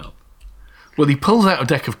turn up? Well, he pulls out a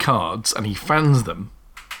deck of cards and he fans them.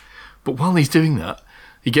 But while he's doing that,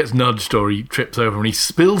 he gets nudged or he trips over and he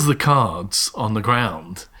spills the cards on the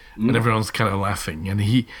ground and everyone's kind of laughing. And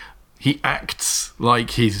he acts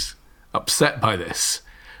like he's upset by this.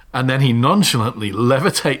 And then he nonchalantly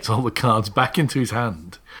levitates all the cards back into his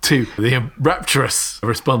hand to the rapturous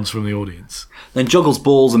response from the audience. Then juggles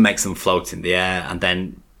balls and makes them float in the air, and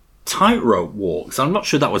then tightrope walks. I'm not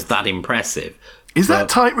sure that was that impressive. Is that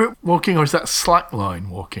tightrope walking or is that slackline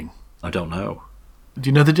walking? I don't know. Do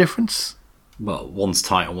you know the difference? Well, one's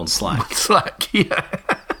tight and one's slack. Slack, yeah.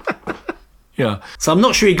 Yeah. So I'm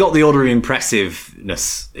not sure he got the order of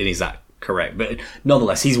impressiveness in his act correct, but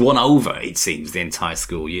nonetheless, he's won over, it seems, the entire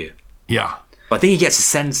school year. Yeah. But I think he gets a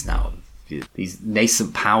sense now these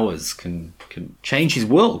nascent powers can change his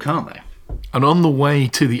world, can't they? And on the way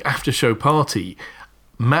to the after-show party,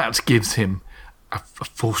 Matt gives him a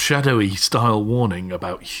foreshadowy style warning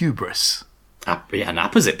about hubris. Yeah, an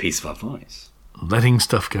opposite piece of advice. Letting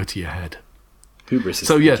stuff go to your head. Hubris is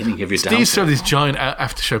So the yeah, beginning of your Steve's downfall. thrown this giant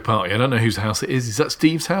after-show party. I don't know whose house it is. Is that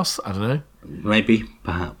Steve's house? I don't know. Maybe,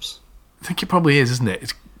 perhaps. I think it probably is, isn't it?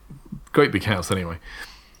 It's a great big house anyway.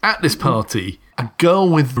 At this party, a girl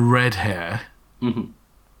with red hair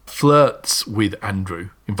flirts with Andrew,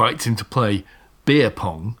 invites him to play beer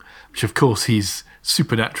pong, which of course he's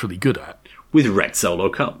supernaturally good at. With red solo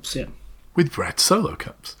cups, yeah. With red solo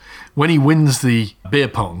cups. When he wins the beer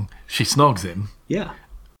pong, she snogs him, Yeah.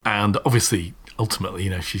 and obviously, ultimately,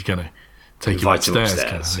 she's going to take Invite him him upstairs.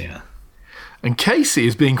 upstairs, kind of thing. yeah. And Casey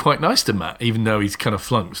is being quite nice to Matt, even though he's kind of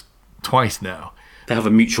flunked twice now. They have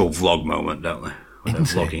a mutual vlog moment, don't they? When they're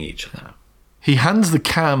Isn't it? vlogging each other. He hands the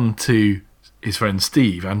cam to his friend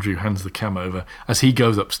Steve. Andrew hands the cam over as he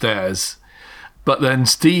goes upstairs. But then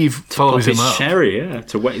Steve follows him his up. sherry, yeah,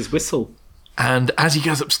 to wet his whistle. And as he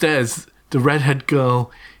goes upstairs, the redhead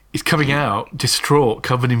girl is coming out, distraught,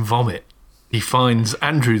 covered in vomit. He finds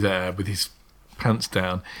Andrew there with his pants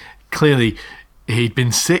down. Clearly, he'd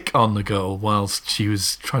been sick on the girl whilst she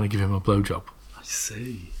was trying to give him a blowjob. I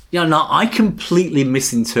see. Yeah, no, I completely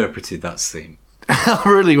misinterpreted that scene.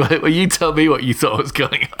 Really? Well, you tell me what you thought was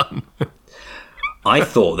going on. I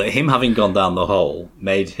thought that him having gone down the hole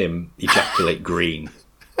made him ejaculate green.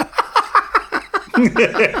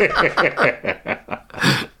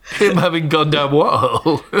 Him having gone down what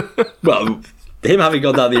hole? Well, him having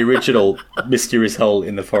gone down the original mysterious hole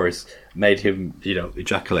in the forest made him,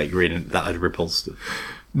 ejaculate green, and that had repulsed him.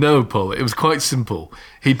 No, Paul, it was quite simple.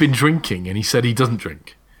 He'd been drinking and he said he doesn't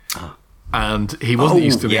drink. And he wasn't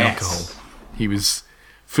used to the yes. alcohol. He was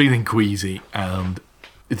feeling queasy, and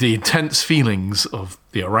the intense feelings of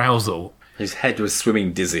the arousal. His head was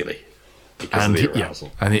swimming dizzily because And of the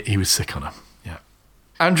arousal. he was sick on him. Yeah.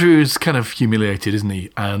 Andrew's kind of humiliated, isn't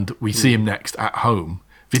he? And we see him next at home,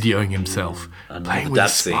 videoing himself, And playing the with a dad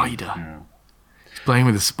scene. spider. Yeah. He's playing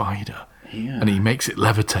with a spider. Yeah. And he makes it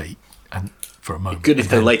levitate and for a moment. Good if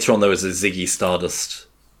And then- later on there was a Ziggy Stardust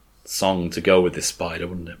song to go with this spider,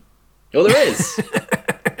 wouldn't it? Oh, there is!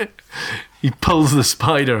 He pulls the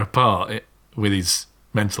spider apart with his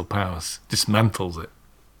mental powers, dismantles it.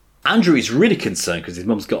 Andrew is really concerned because his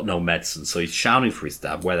mum's got no medicine, so he's shouting for his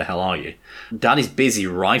dad, where the hell are you? Dad is busy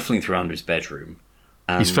rifling through Andrew's bedroom.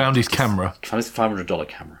 He's found his camera. Found his $500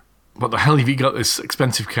 camera. What the hell have you got this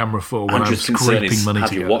expensive camera for when Andrew's I'm concern scraping is, money have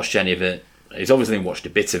together? you watched any of it? He's obviously watched a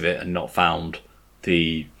bit of it and not found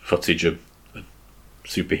the footage of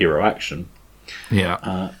superhero action.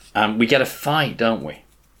 Yeah. And we get a fight, don't we?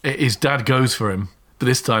 His dad goes for him, but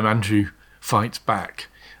this time Andrew fights back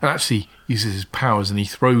and actually uses his powers and he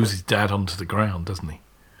throws his dad onto the ground, doesn't he?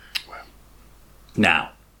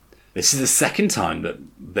 Now, this is the second time that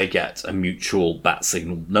they get a mutual bat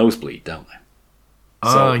signal nosebleed, don't they?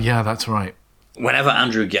 Oh, yeah, that's right. Whenever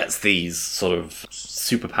Andrew gets these sort of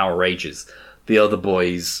superpower rages, the other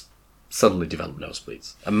boys suddenly develop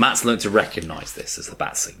nosebleeds. And Matt's learned to recognise this as the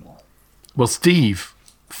bat signal. Well, Steve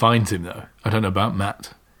finds him, though. I don't know about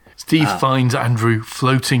Matt. Steve finds Andrew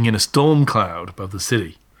floating in a storm cloud above the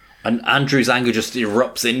city. And Andrew's anger just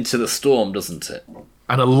erupts into the storm, doesn't it?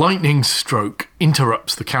 And a lightning stroke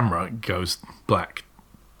interrupts the camera. It goes black.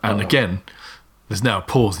 And again, there's now a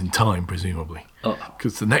pause in time, presumably.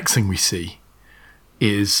 Because the next thing we see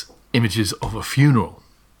is images of a funeral.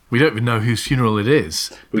 We don't even know whose funeral it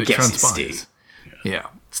is. But it transpires. Steve. Yeah.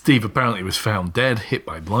 Steve apparently was found dead, hit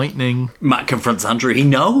by lightning. Matt confronts Andrew. He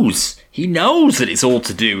knows that it's all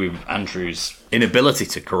to do with Andrew's inability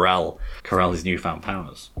to corral his newfound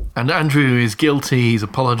powers. And Andrew is guilty. He's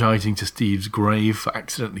apologising to Steve's grave for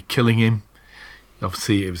accidentally killing him.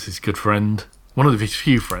 Obviously, it was his good friend. One of his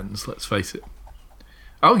few friends, let's face it.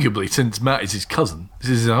 Arguably, since Matt is his cousin, this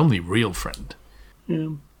is his only real friend.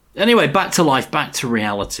 Yeah. Anyway, back to life, back to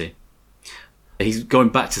reality. He's going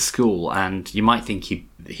back to school, and you might think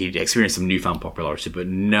he'd experienced some newfound popularity, but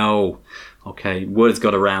no. Okay, word's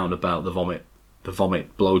got around about the vomit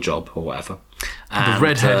blowjob or whatever. And the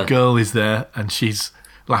redhead girl is there, and she's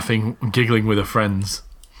laughing and giggling with her friends.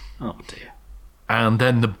 Oh dear. And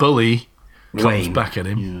then the bully comes Wayne. back at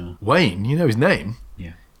him. Yeah. Wayne, you know his name?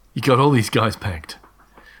 Yeah. You got all these guys pegged.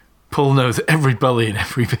 Paul knows every bully in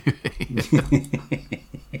every movie.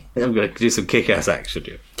 I'm going to do some kick-ass action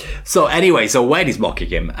here. So anyway, Wayne is mocking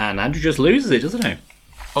him, and Andrew just loses it, doesn't he?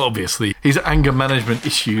 Obviously, his anger management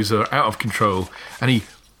issues are out of control, and he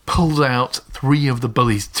pulls out 3 of the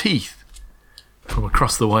bully's teeth from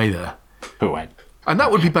across the way there. Poor Wayne. And that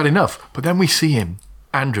would be bad enough, but then we see him,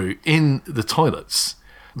 Andrew, in the toilets,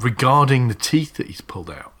 regarding the teeth that he's pulled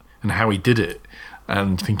out and how he did it,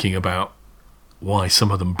 and thinking about why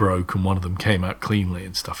some of them broke and one of them came out cleanly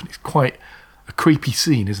and stuff. And it's quite a creepy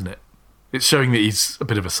scene, isn't it? It's showing that he's a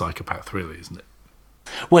bit of a psychopath, really, isn't it?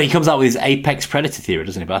 Well, he comes out with his apex predator theory,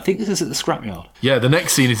 doesn't he? But I think this is at the scrapyard. Yeah, the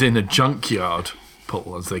next scene is in a junkyard,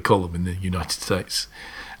 Paul, as they call them in the United States.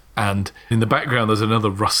 And in the background, there's another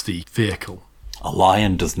rusty vehicle. A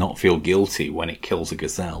lion does not feel guilty when it kills a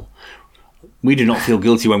gazelle. We do not feel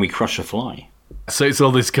guilty when we crush a fly. So it's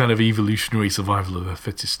all this kind of evolutionary survival of the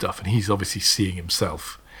fittest stuff, and he's obviously seeing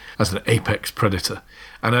himself as an apex predator.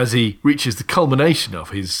 And as he reaches the culmination of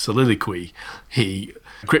his soliloquy, he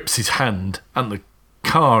grips his hand, and the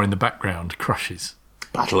car in the background crushes.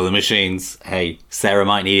 Battle of the Machines. Hey, Sarah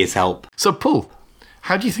might need his help. So, Paul,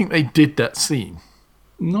 how do you think they did that scene?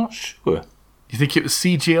 Not sure. You think it was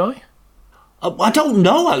CGI? I don't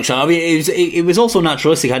know, actually. I mean, it was also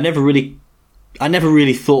naturalistic. I never really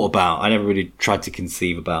tried to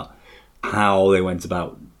conceive about how they went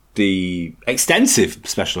about the extensive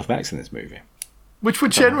special effects in this movie. Which were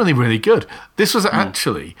generally really good. This was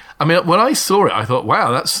actually, I mean, when I saw it, I thought,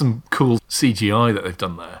 wow, that's some cool CGI that they've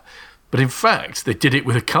done there. But in fact, they did it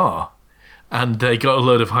with a car, and they got a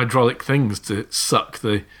load of hydraulic things to suck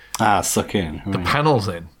the panels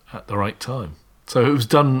in at the right time. So it was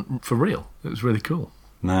done for real. It was really cool.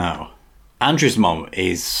 No. Andrew's mum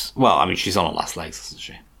is, well, I mean, she's on her last legs, isn't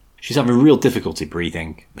she? She's having real difficulty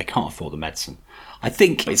breathing. They can't afford the medicine. I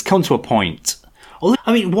think it's come to a point.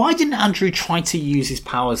 I mean, why didn't Andrew try to use his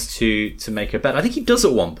powers to make her better? I think he does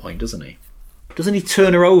at one point, doesn't he? Doesn't he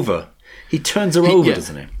turn her over? He turns her over,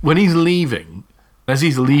 doesn't he? When he's leaving, as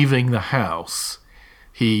he's leaving the house,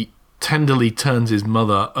 he tenderly turns his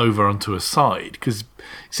mother over onto her side, because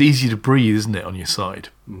it's easy to breathe, isn't it, on your side?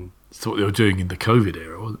 That's what they were doing in the COVID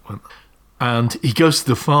era, wasn't it? And he goes to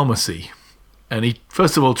the pharmacy, and he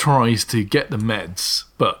first of all tries to get the meds,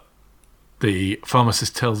 but the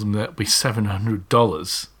pharmacist tells him that'll be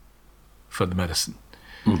 $700 for the medicine.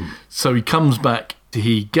 Mm-hmm. So he comes back,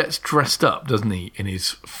 he gets dressed up, doesn't he, in his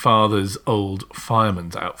father's old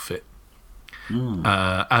fireman's outfit.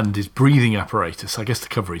 And his breathing apparatus, I guess to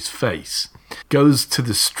cover his face, goes to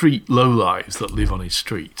the street lowlives that live on his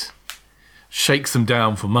street, shakes them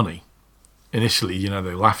down for money. Initially,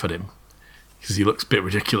 they laugh at him because he looks a bit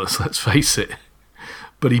ridiculous, let's face it.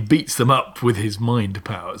 But he beats them up with his mind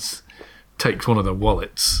powers, takes one of their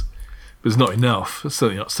wallets. But it's not enough. It's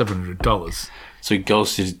certainly not $700. So he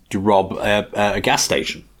goes to rob a gas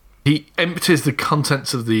station. He empties the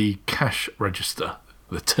contents of the cash register,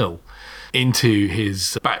 the till, into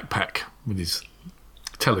his backpack with his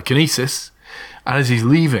telekinesis. And as he's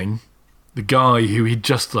leaving, the guy who he'd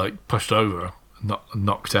just pushed over,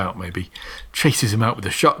 knocked out maybe, chases him out with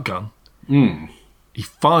a shotgun. He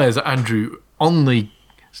fires at Andrew on the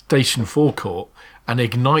station forecourt and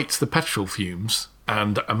ignites the petrol fumes,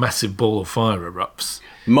 and a massive ball of fire erupts.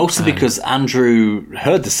 Mostly because Andrew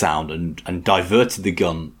heard the sound and diverted the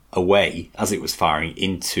gun away as it was firing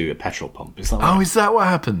into a petrol pump. Is that right? Oh, is that what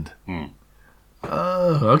happened?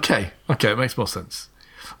 Oh, okay. Okay, it makes more sense.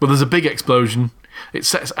 Well, there's a big explosion. It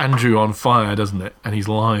sets Andrew on fire, doesn't it? And he's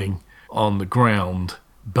lying on the ground,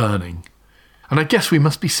 burning. And I guess we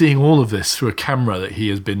must be seeing all of this through a camera that he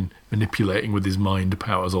has been manipulating with his mind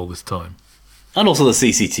powers all this time. And also the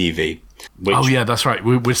CCTV. Oh, yeah, that's right.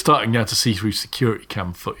 We're starting now to see through security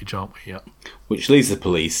cam footage, aren't we? Yeah. Which leads the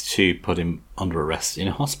police to put him under arrest in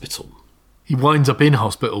a hospital. He winds up in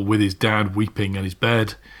hospital with his dad weeping on his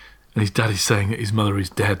bed, and his dad is saying that his mother is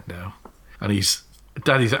dead now. And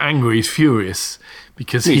dad is angry, he's furious,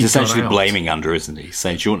 because he's essentially blaming Andrew, isn't he? He's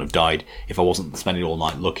saying she wouldn't have died if I wasn't spending all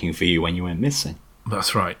night looking for you when you went missing.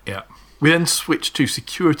 That's right, yeah. We then switch to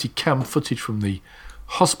security cam footage from the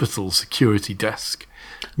hospital security desk.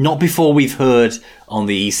 Not before we've heard on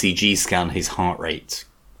the ECG scan his heart rate,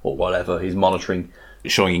 or whatever he's monitoring,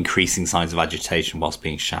 showing increasing signs of agitation whilst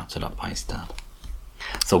being shouted at by his dad.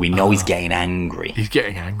 So we know he's getting angry. He's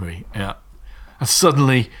getting angry, yeah. And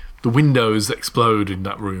suddenly the windows explode in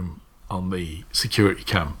that room on the security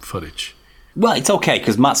cam footage. Well, it's okay,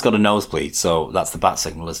 because Matt's got a nosebleed, so that's the bat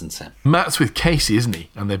signal, isn't it? Matt's with Casey, isn't he?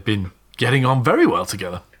 And they've been getting on very well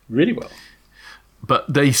together. Really well.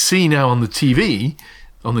 But they see now on the TV,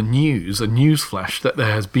 on the news, a news flash, that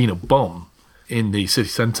there has been a bomb in the city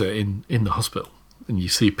centre in the hospital. And you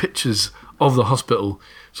see pictures of the hospital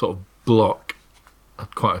sort of block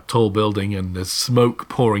quite a tall building, and there's smoke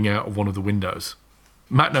pouring out of one of the windows.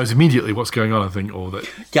 Matt knows immediately what's going on, I think, or that...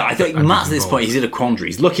 Yeah, I think Matt's at this point, he's in a quandary.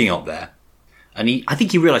 He's looking up there, and I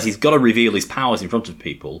think he realised he's got to reveal his powers in front of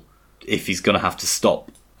people if he's going to have to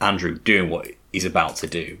stop Andrew doing what he's about to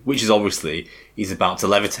do, which is obviously he's about to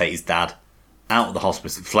levitate his dad out of the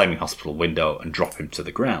hospital, flaming hospital window and drop him to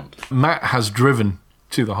the ground. Matt has driven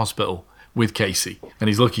to the hospital with Casey, and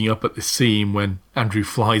he's looking up at this scene when Andrew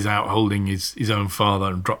flies out holding his own father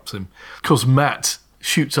and drops him. Of course, Matt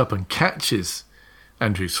shoots up and catches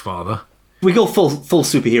Andrew's father. We go full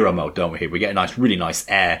superhero mode, don't we? Here we get a really nice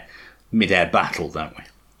mid-air battle, don't we?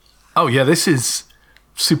 Oh yeah, this is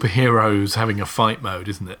superheroes having a fight mode,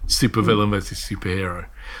 isn't it? Supervillain versus superhero.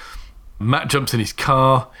 Matt jumps in his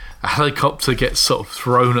car. A helicopter gets sort of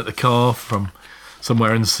thrown at the car from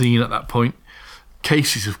somewhere unseen at that point.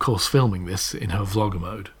 Casey's, of course, filming this in her vlogger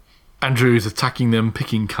mode. Andrew is attacking them,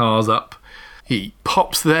 picking cars up. He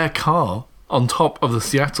pops their car on top of the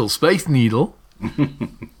Seattle Space Needle.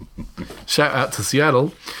 Shout out to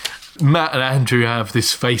Seattle. Matt and Andrew have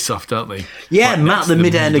this face-off, don't they? Yeah, Matt, the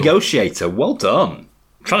mid-air negotiator. Well done.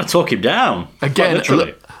 I'm trying to talk him down. Again,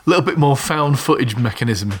 a little bit more found footage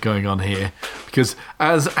mechanism going on here, because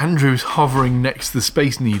as Andrew's hovering next to the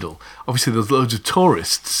Space Needle, obviously there's loads of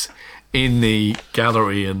tourists in the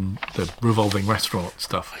gallery and the revolving restaurant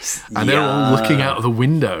stuff. And they're all looking out of the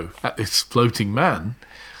window at this floating man.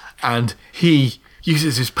 And he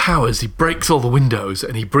uses his powers, he breaks all the windows,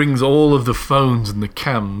 and he brings all of the phones and the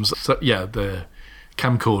cams, the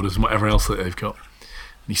camcorders and whatever else that they've got.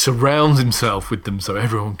 And he surrounds himself with them so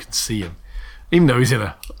everyone can see him. Even though he's in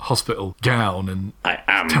a hospital gown and I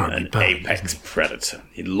am an apex predator.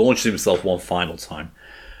 He launches himself one final time.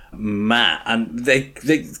 Matt, and they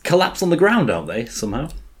collapse on the ground, don't they, somehow?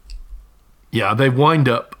 Yeah, they wind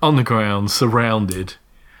up on the ground, surrounded.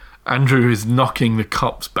 Andrew is knocking the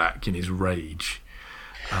cops back in his rage.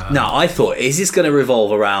 Now, I thought, is this going to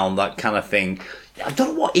revolve around that kind of thing? I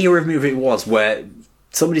don't know what era of movie it was, where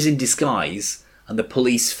somebody's in disguise and the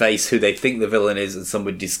police face who they think the villain is and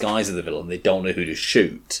somebody disguises the villain. They don't know who to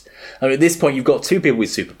shoot. I mean, at this point, you've got two people with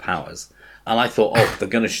superpowers. And I thought, they're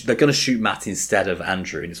gonna shoot Matt instead of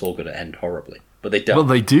Andrew, and it's all going to end horribly. But they don't. Well,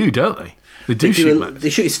 they do, don't they? They shoot Matt. They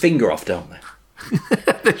shoot his finger off, don't they?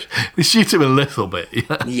 They shoot him a little bit.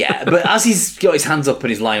 Yeah, but as he's got his hands up and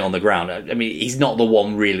he's lying on the ground, I mean, he's not the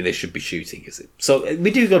one really they should be shooting, is it? So we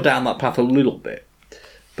do go down that path a little bit.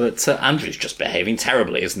 But Andrew's just behaving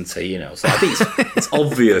terribly, isn't he? So I think it's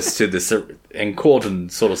obvious to the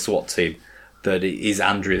encorded sort of SWAT team that it is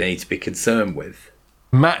Andrew they need to be concerned with.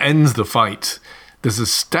 Matt ends the fight. There's a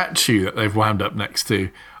statue that they've wound up next to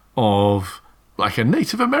of like a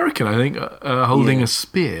Native American, I think, holding a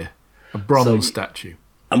spear, a bronze statue.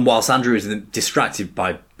 And whilst Andrew is distracted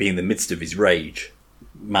by being in the midst of his rage,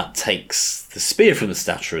 Matt takes the spear from the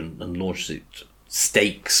statue and launches it,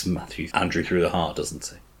 stakes Andrew through the heart, doesn't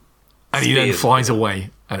he? And he then flies away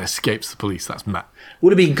and escapes the police. That's Matt.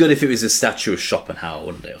 Would have been good if it was a statue of Schopenhauer,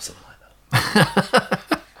 wouldn't it, or something like that?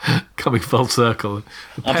 Coming full circle.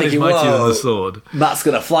 The pen is mightier than the sword. Matt's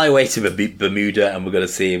going to fly away to Bermuda and we're going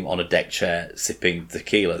to see him on a deck chair sipping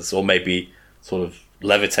tequilas, or maybe sort of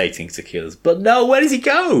levitating tequilas. But no, where does he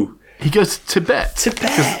go? He goes to Tibet.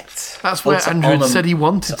 That's where Andrew had said he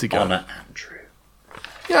wanted to go. Honour Andrew.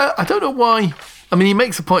 Yeah, I don't know why. I mean, he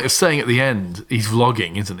makes a point of saying at the end, he's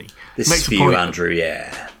vlogging, isn't he? This is for you, Andrew,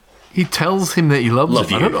 yeah. He tells him that he loves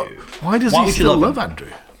him. I don't know. Why does he still love Andrew?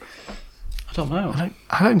 I don't know.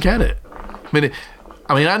 I don't get it.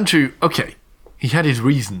 I mean, Andrew, okay, he had his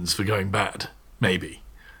reasons for going bad, maybe.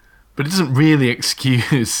 But it doesn't really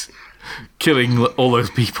excuse killing all those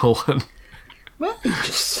people. Well,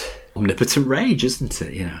 just omnipotent rage, isn't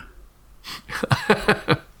it, you know?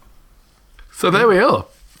 So there we are.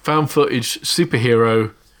 Found footage,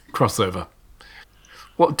 superhero, crossover.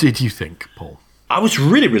 What did you think, Paul? I was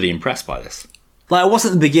really, really impressed by this. Like, I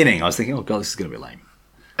wasn't at the beginning. I was thinking, oh, God, this is going to be lame.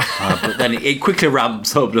 But then it quickly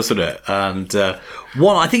ramps up, doesn't it? And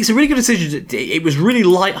one, I think it's a really good decision. It was really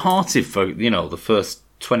light-hearted for, you know, the first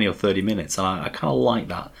 20 or 30 minutes. And I kind of like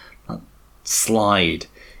that slide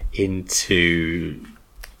into,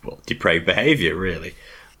 well, depraved behaviour, really.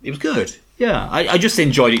 It was good. Yeah, I just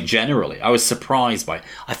enjoyed it generally. I was surprised by it.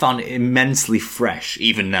 I found it immensely fresh,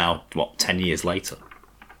 even now, 10 years later.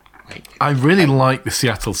 I really like the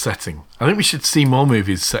Seattle setting. I think we should see more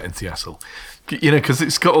movies set in Seattle. You know, because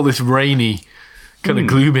it's got all this rainy kind of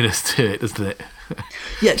gloominess to it, doesn't it?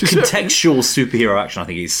 Yeah, contextual superhero action, I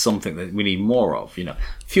think, is something that we need more of. You know,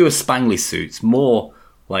 fewer spangly suits, more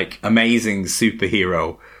like amazing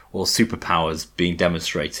superhero or superpowers being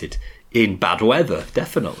demonstrated in bad weather,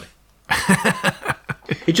 definitely.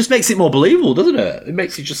 It just makes it more believable, doesn't it? It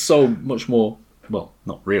makes it just so much more, well,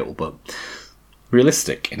 not real, but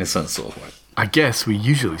realistic in a sense, sort of way. I guess we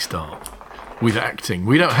usually start with acting.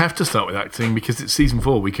 We don't have to start with acting because it's season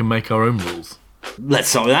 4. We can make our own rules. Let's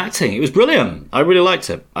start with acting. It was brilliant. I really liked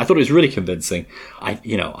it. I thought it was really convincing. I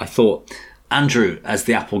thought Andrew as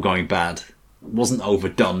the apple going bad wasn't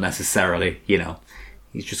overdone necessarily. You know,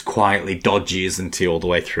 he's just quietly dodgy, isn't he, all the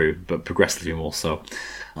way through, but progressively more so,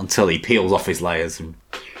 until he peels off his layers and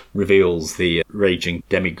reveals the raging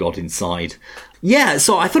demigod inside. Yeah,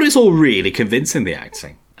 so I thought it was all really convincing, the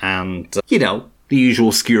acting. And, you know, the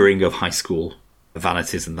usual skewering of high school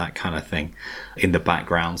vanities and that kind of thing in the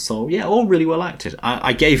background. So, yeah, all really well acted.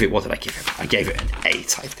 I gave it, what did I give it? I gave it an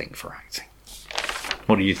 8, I think, for acting.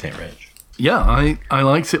 What do you think, Rich? Yeah, I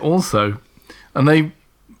liked it also. And they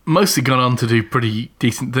mostly gone on to do pretty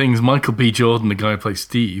decent things. Michael B. Jordan, the guy who plays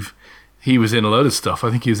Steve, he was in a load of stuff. I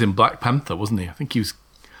think he was in Black Panther, wasn't he? I think he was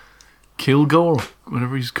Kilgore,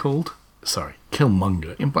 whatever he's called. Sorry,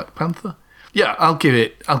 Killmonger in Black Panther. Yeah, I'll give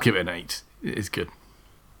it an 8. It's good.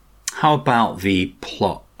 How about the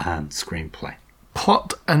plot and screenplay?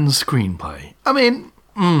 Plot and screenplay. I mean,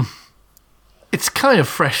 it's kind of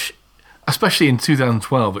fresh, especially in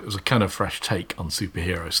 2012. It was a kind of fresh take on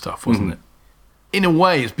superhero stuff, wasn't it? In a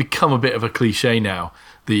way, it's become a bit of a cliche now.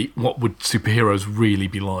 What would superheroes really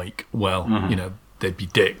be like? Well, you know, they'd be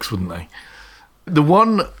dicks, wouldn't they? The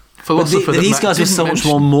one philosopher these guys were so much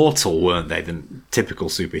more mortal, weren't they, than typical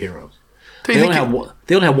superheroes? They only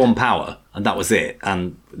had one power, and that was it,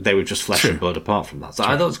 and they were just flesh and blood apart from that. So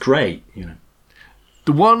I thought it was great, you know.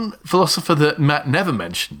 The one philosopher that Matt never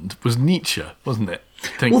mentioned was Nietzsche, wasn't it?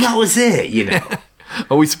 Well, that was it, you know.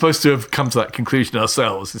 Are we supposed to have come to that conclusion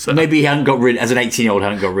ourselves? Maybe he hadn't got rid, as an 18-year-old,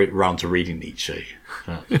 hadn't got around to reading Nietzsche.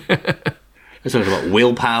 It's talking about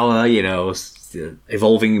willpower, you know,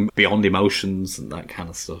 evolving beyond emotions and that kind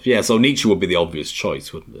of stuff. Yeah, so Nietzsche would be the obvious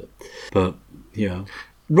choice, wouldn't it? But, yeah.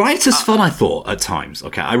 Writer's fun, I thought, at times.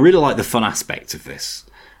 Okay, I really like the fun aspect of this.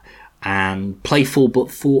 And playful but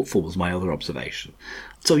thoughtful was my other observation.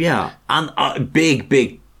 So, yeah, and a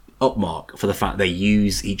big upmark for the fact they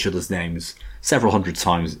use each other's names several hundred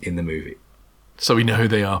times in the movie. So we know who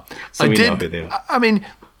they are. Know who they are. I mean,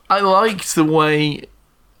 I liked the way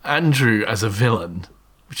Andrew, as a villain,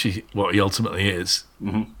 which is what he ultimately is,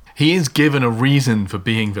 he is given a reason for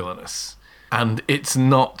being villainous. And it's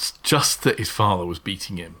not just that his father was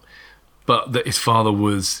beating him, but that his father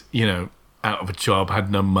was, you know, out of a job,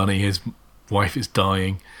 had no money, his wife is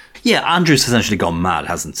dying. Yeah, Andrew's essentially gone mad,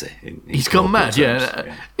 hasn't he? He's gone mad,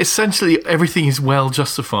 yeah. Essentially, everything is well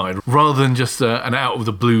justified, rather than just an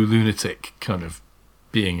out-of-the-blue lunatic kind of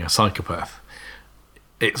being a psychopath.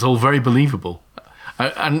 It's all very believable.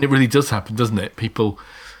 And it really does happen, doesn't it? People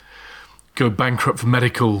go bankrupt for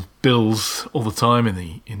medical bills all the time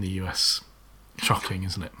in the US. Shocking,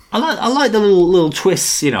 isn't it? I like the little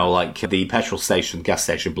twists, you know, like the gas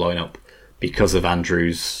station blowing up because of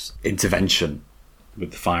Andrew's intervention with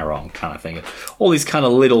the firearm kind of thing. All these kind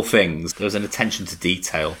of little things. There was an attention to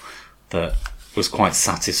detail that was quite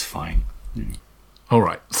satisfying. All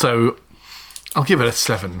right, so I'll give it a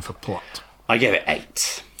 7 for plot. I gave it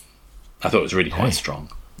 8. I thought it was really quite strong.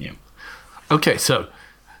 Yeah. Okay, so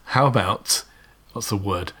how about, what's the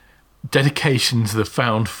word? Dedication to the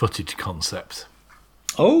found footage concept.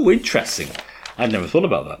 Oh, interesting. I'd never thought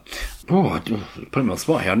about that. Oh, put me on the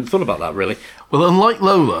spot here. I hadn't thought about that, really. Well, unlike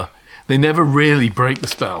Lola, they never really break the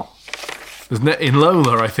spell. In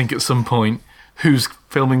Lola, I think at some point, who's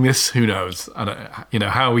filming this? Who knows? I don't,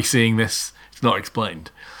 how are we seeing this? It's not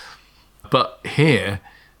explained. But here,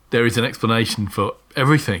 there is an explanation for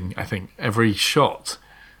everything, I think. Every shot,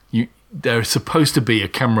 there's supposed to be a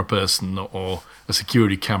camera person or a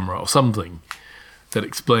security camera or something that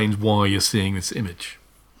explains why you're seeing this image,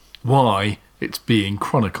 why it's being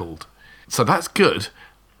chronicled. So that's good.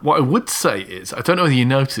 What I would say is, I don't know whether you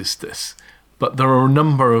noticed this, but there are a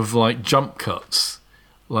number of jump cuts,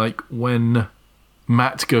 like when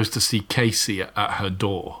Matt goes to see Casey at her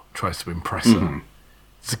door, tries to impress her.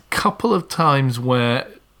 There's a couple of times where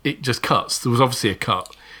it just cuts. There was obviously a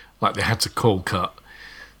cut, like they had to cold cut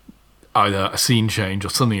either a scene change or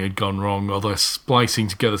something had gone wrong, or they're splicing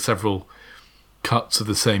together several cuts of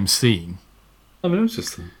the same scene. I've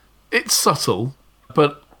noticed that. It's subtle,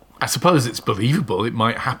 but I suppose it's believable. It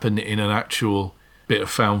might happen in an actual bit of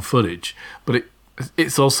found footage, but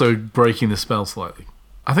it's also breaking the spell slightly.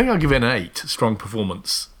 I think I'll give it an 8. Strong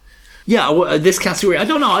performance. Yeah, well, this category, I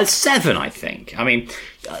don't know, it's 7, I think. I mean,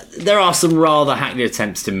 there are some rather hackneyed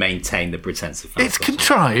attempts to maintain the pretense of It's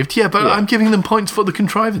contrived, yeah, but I'm giving them points for the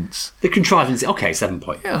contrivance. The contrivance, okay,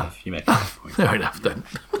 7.5. Yeah. You make 7 points. Fair enough, then.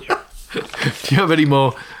 Do you have any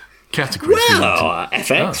more categories? Well,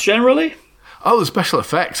 FX, generally. Oh, the special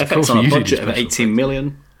effects. Effects on a budget of 18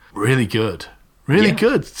 million. Really good. Really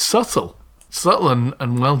good. Subtle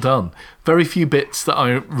and well done. Very few bits that I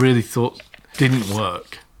really thought didn't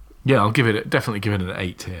work. Yeah, I'll definitely give it an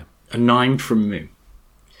 8 here. A 9 from me.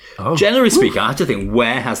 Oh. Generally speaking, I have to think,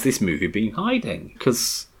 where has this movie been hiding?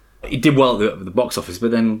 Because it did well at the box office,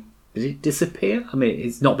 but then did it disappear? I mean,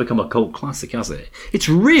 it's not become a cult classic, has it? It's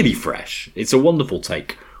really fresh. It's a wonderful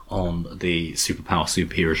take on the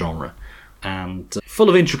superhero genre, and full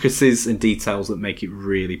of intricacies and details that make it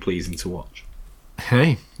really pleasing to watch.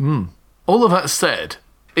 Hey, all of that said,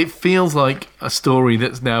 it feels like a story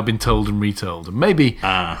that's now been told and retold. And maybe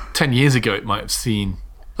 10 years ago it might have seen...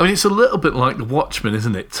 I mean, it's a little bit like The Watchmen,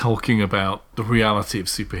 isn't it? Talking about the reality of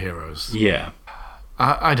superheroes. Yeah.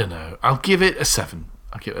 I don't know. I'll give it a 7.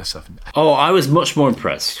 Oh, I was much more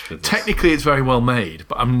impressed with this. Technically, it's very well made,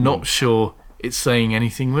 but I'm not sure it's saying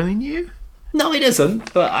anything really new. No, it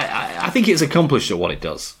isn't, but I think it's accomplished at what it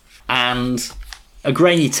does. And a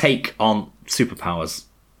grainy take on superpowers,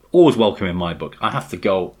 always welcome in my book. I have to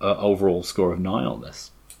go overall score of 9 on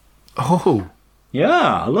this. Oh.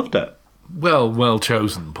 Yeah, I loved it. Well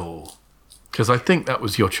chosen, Paul. Because I think that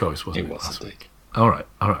was your choice, wasn't it? It was, last week. All right.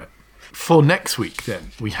 For next week,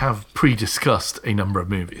 then, we have pre-discussed a number of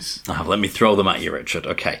movies. Let me throw them at you, Richard.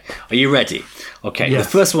 Okay. Are you ready? Okay. Yes.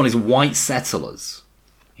 The first one is White Settlers.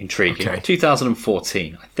 Intriguing. Okay.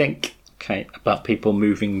 2014, I think. Okay. About people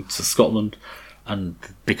moving to Scotland and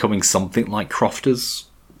becoming something like crofters.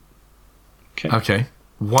 Okay.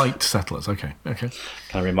 White Settlers. Okay. Can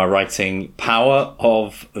I read my writing? Power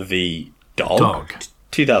of the Dog.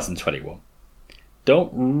 2021.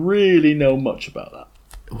 Don't really know much about that.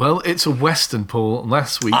 Well, it's a Western, Paul.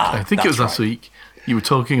 Last week, I think it was last week, you were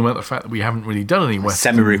talking about the fact that we haven't really done any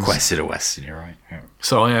Westerns. Semi-requested a Western, you're right. Yeah.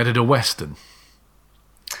 So I added a Western.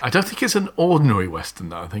 I don't think it's an ordinary Western,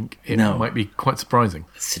 though. I think it might be quite surprising.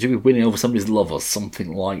 It's to do with winning over somebody's love or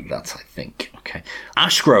something like that, I think. Okay.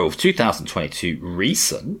 Ash Grove, 2022,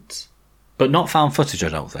 recent, but not found footage, I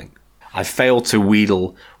don't think. I failed to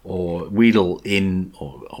wheedle in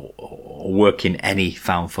or work in any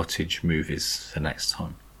found footage movies for next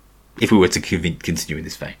time, if we were to continue in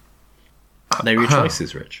this vein. They're your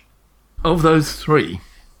choices, Rich. Of those three,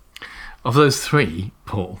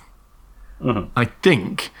 Paul, I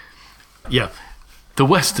think, the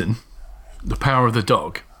Western, The Power of the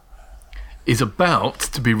Dog, is about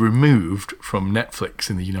to be removed from Netflix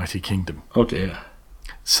in the United Kingdom. Oh dear.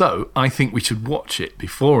 So I think we should watch it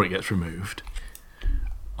before it gets removed,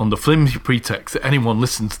 on the flimsy pretext that anyone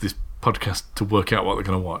listens to this podcast to work out what they're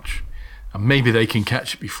going to watch, and maybe they can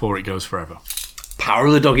catch it before it goes forever. Power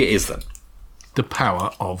of the Dog it is, then. The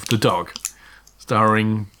Power of the Dog,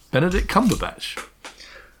 starring Benedict Cumberbatch.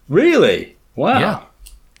 Really? Wow.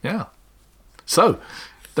 Yeah. So,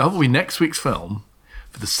 that will be next week's film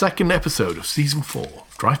for the second episode of Season 4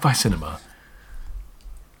 of Drive-By Cinema.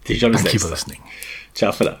 Thank you for listening.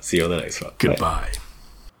 Ciao for now. See you on the next one. Goodbye. Bye.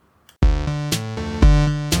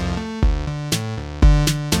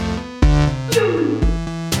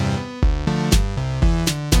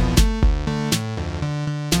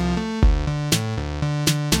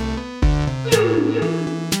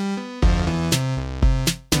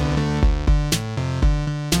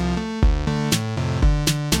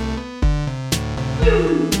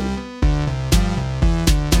 You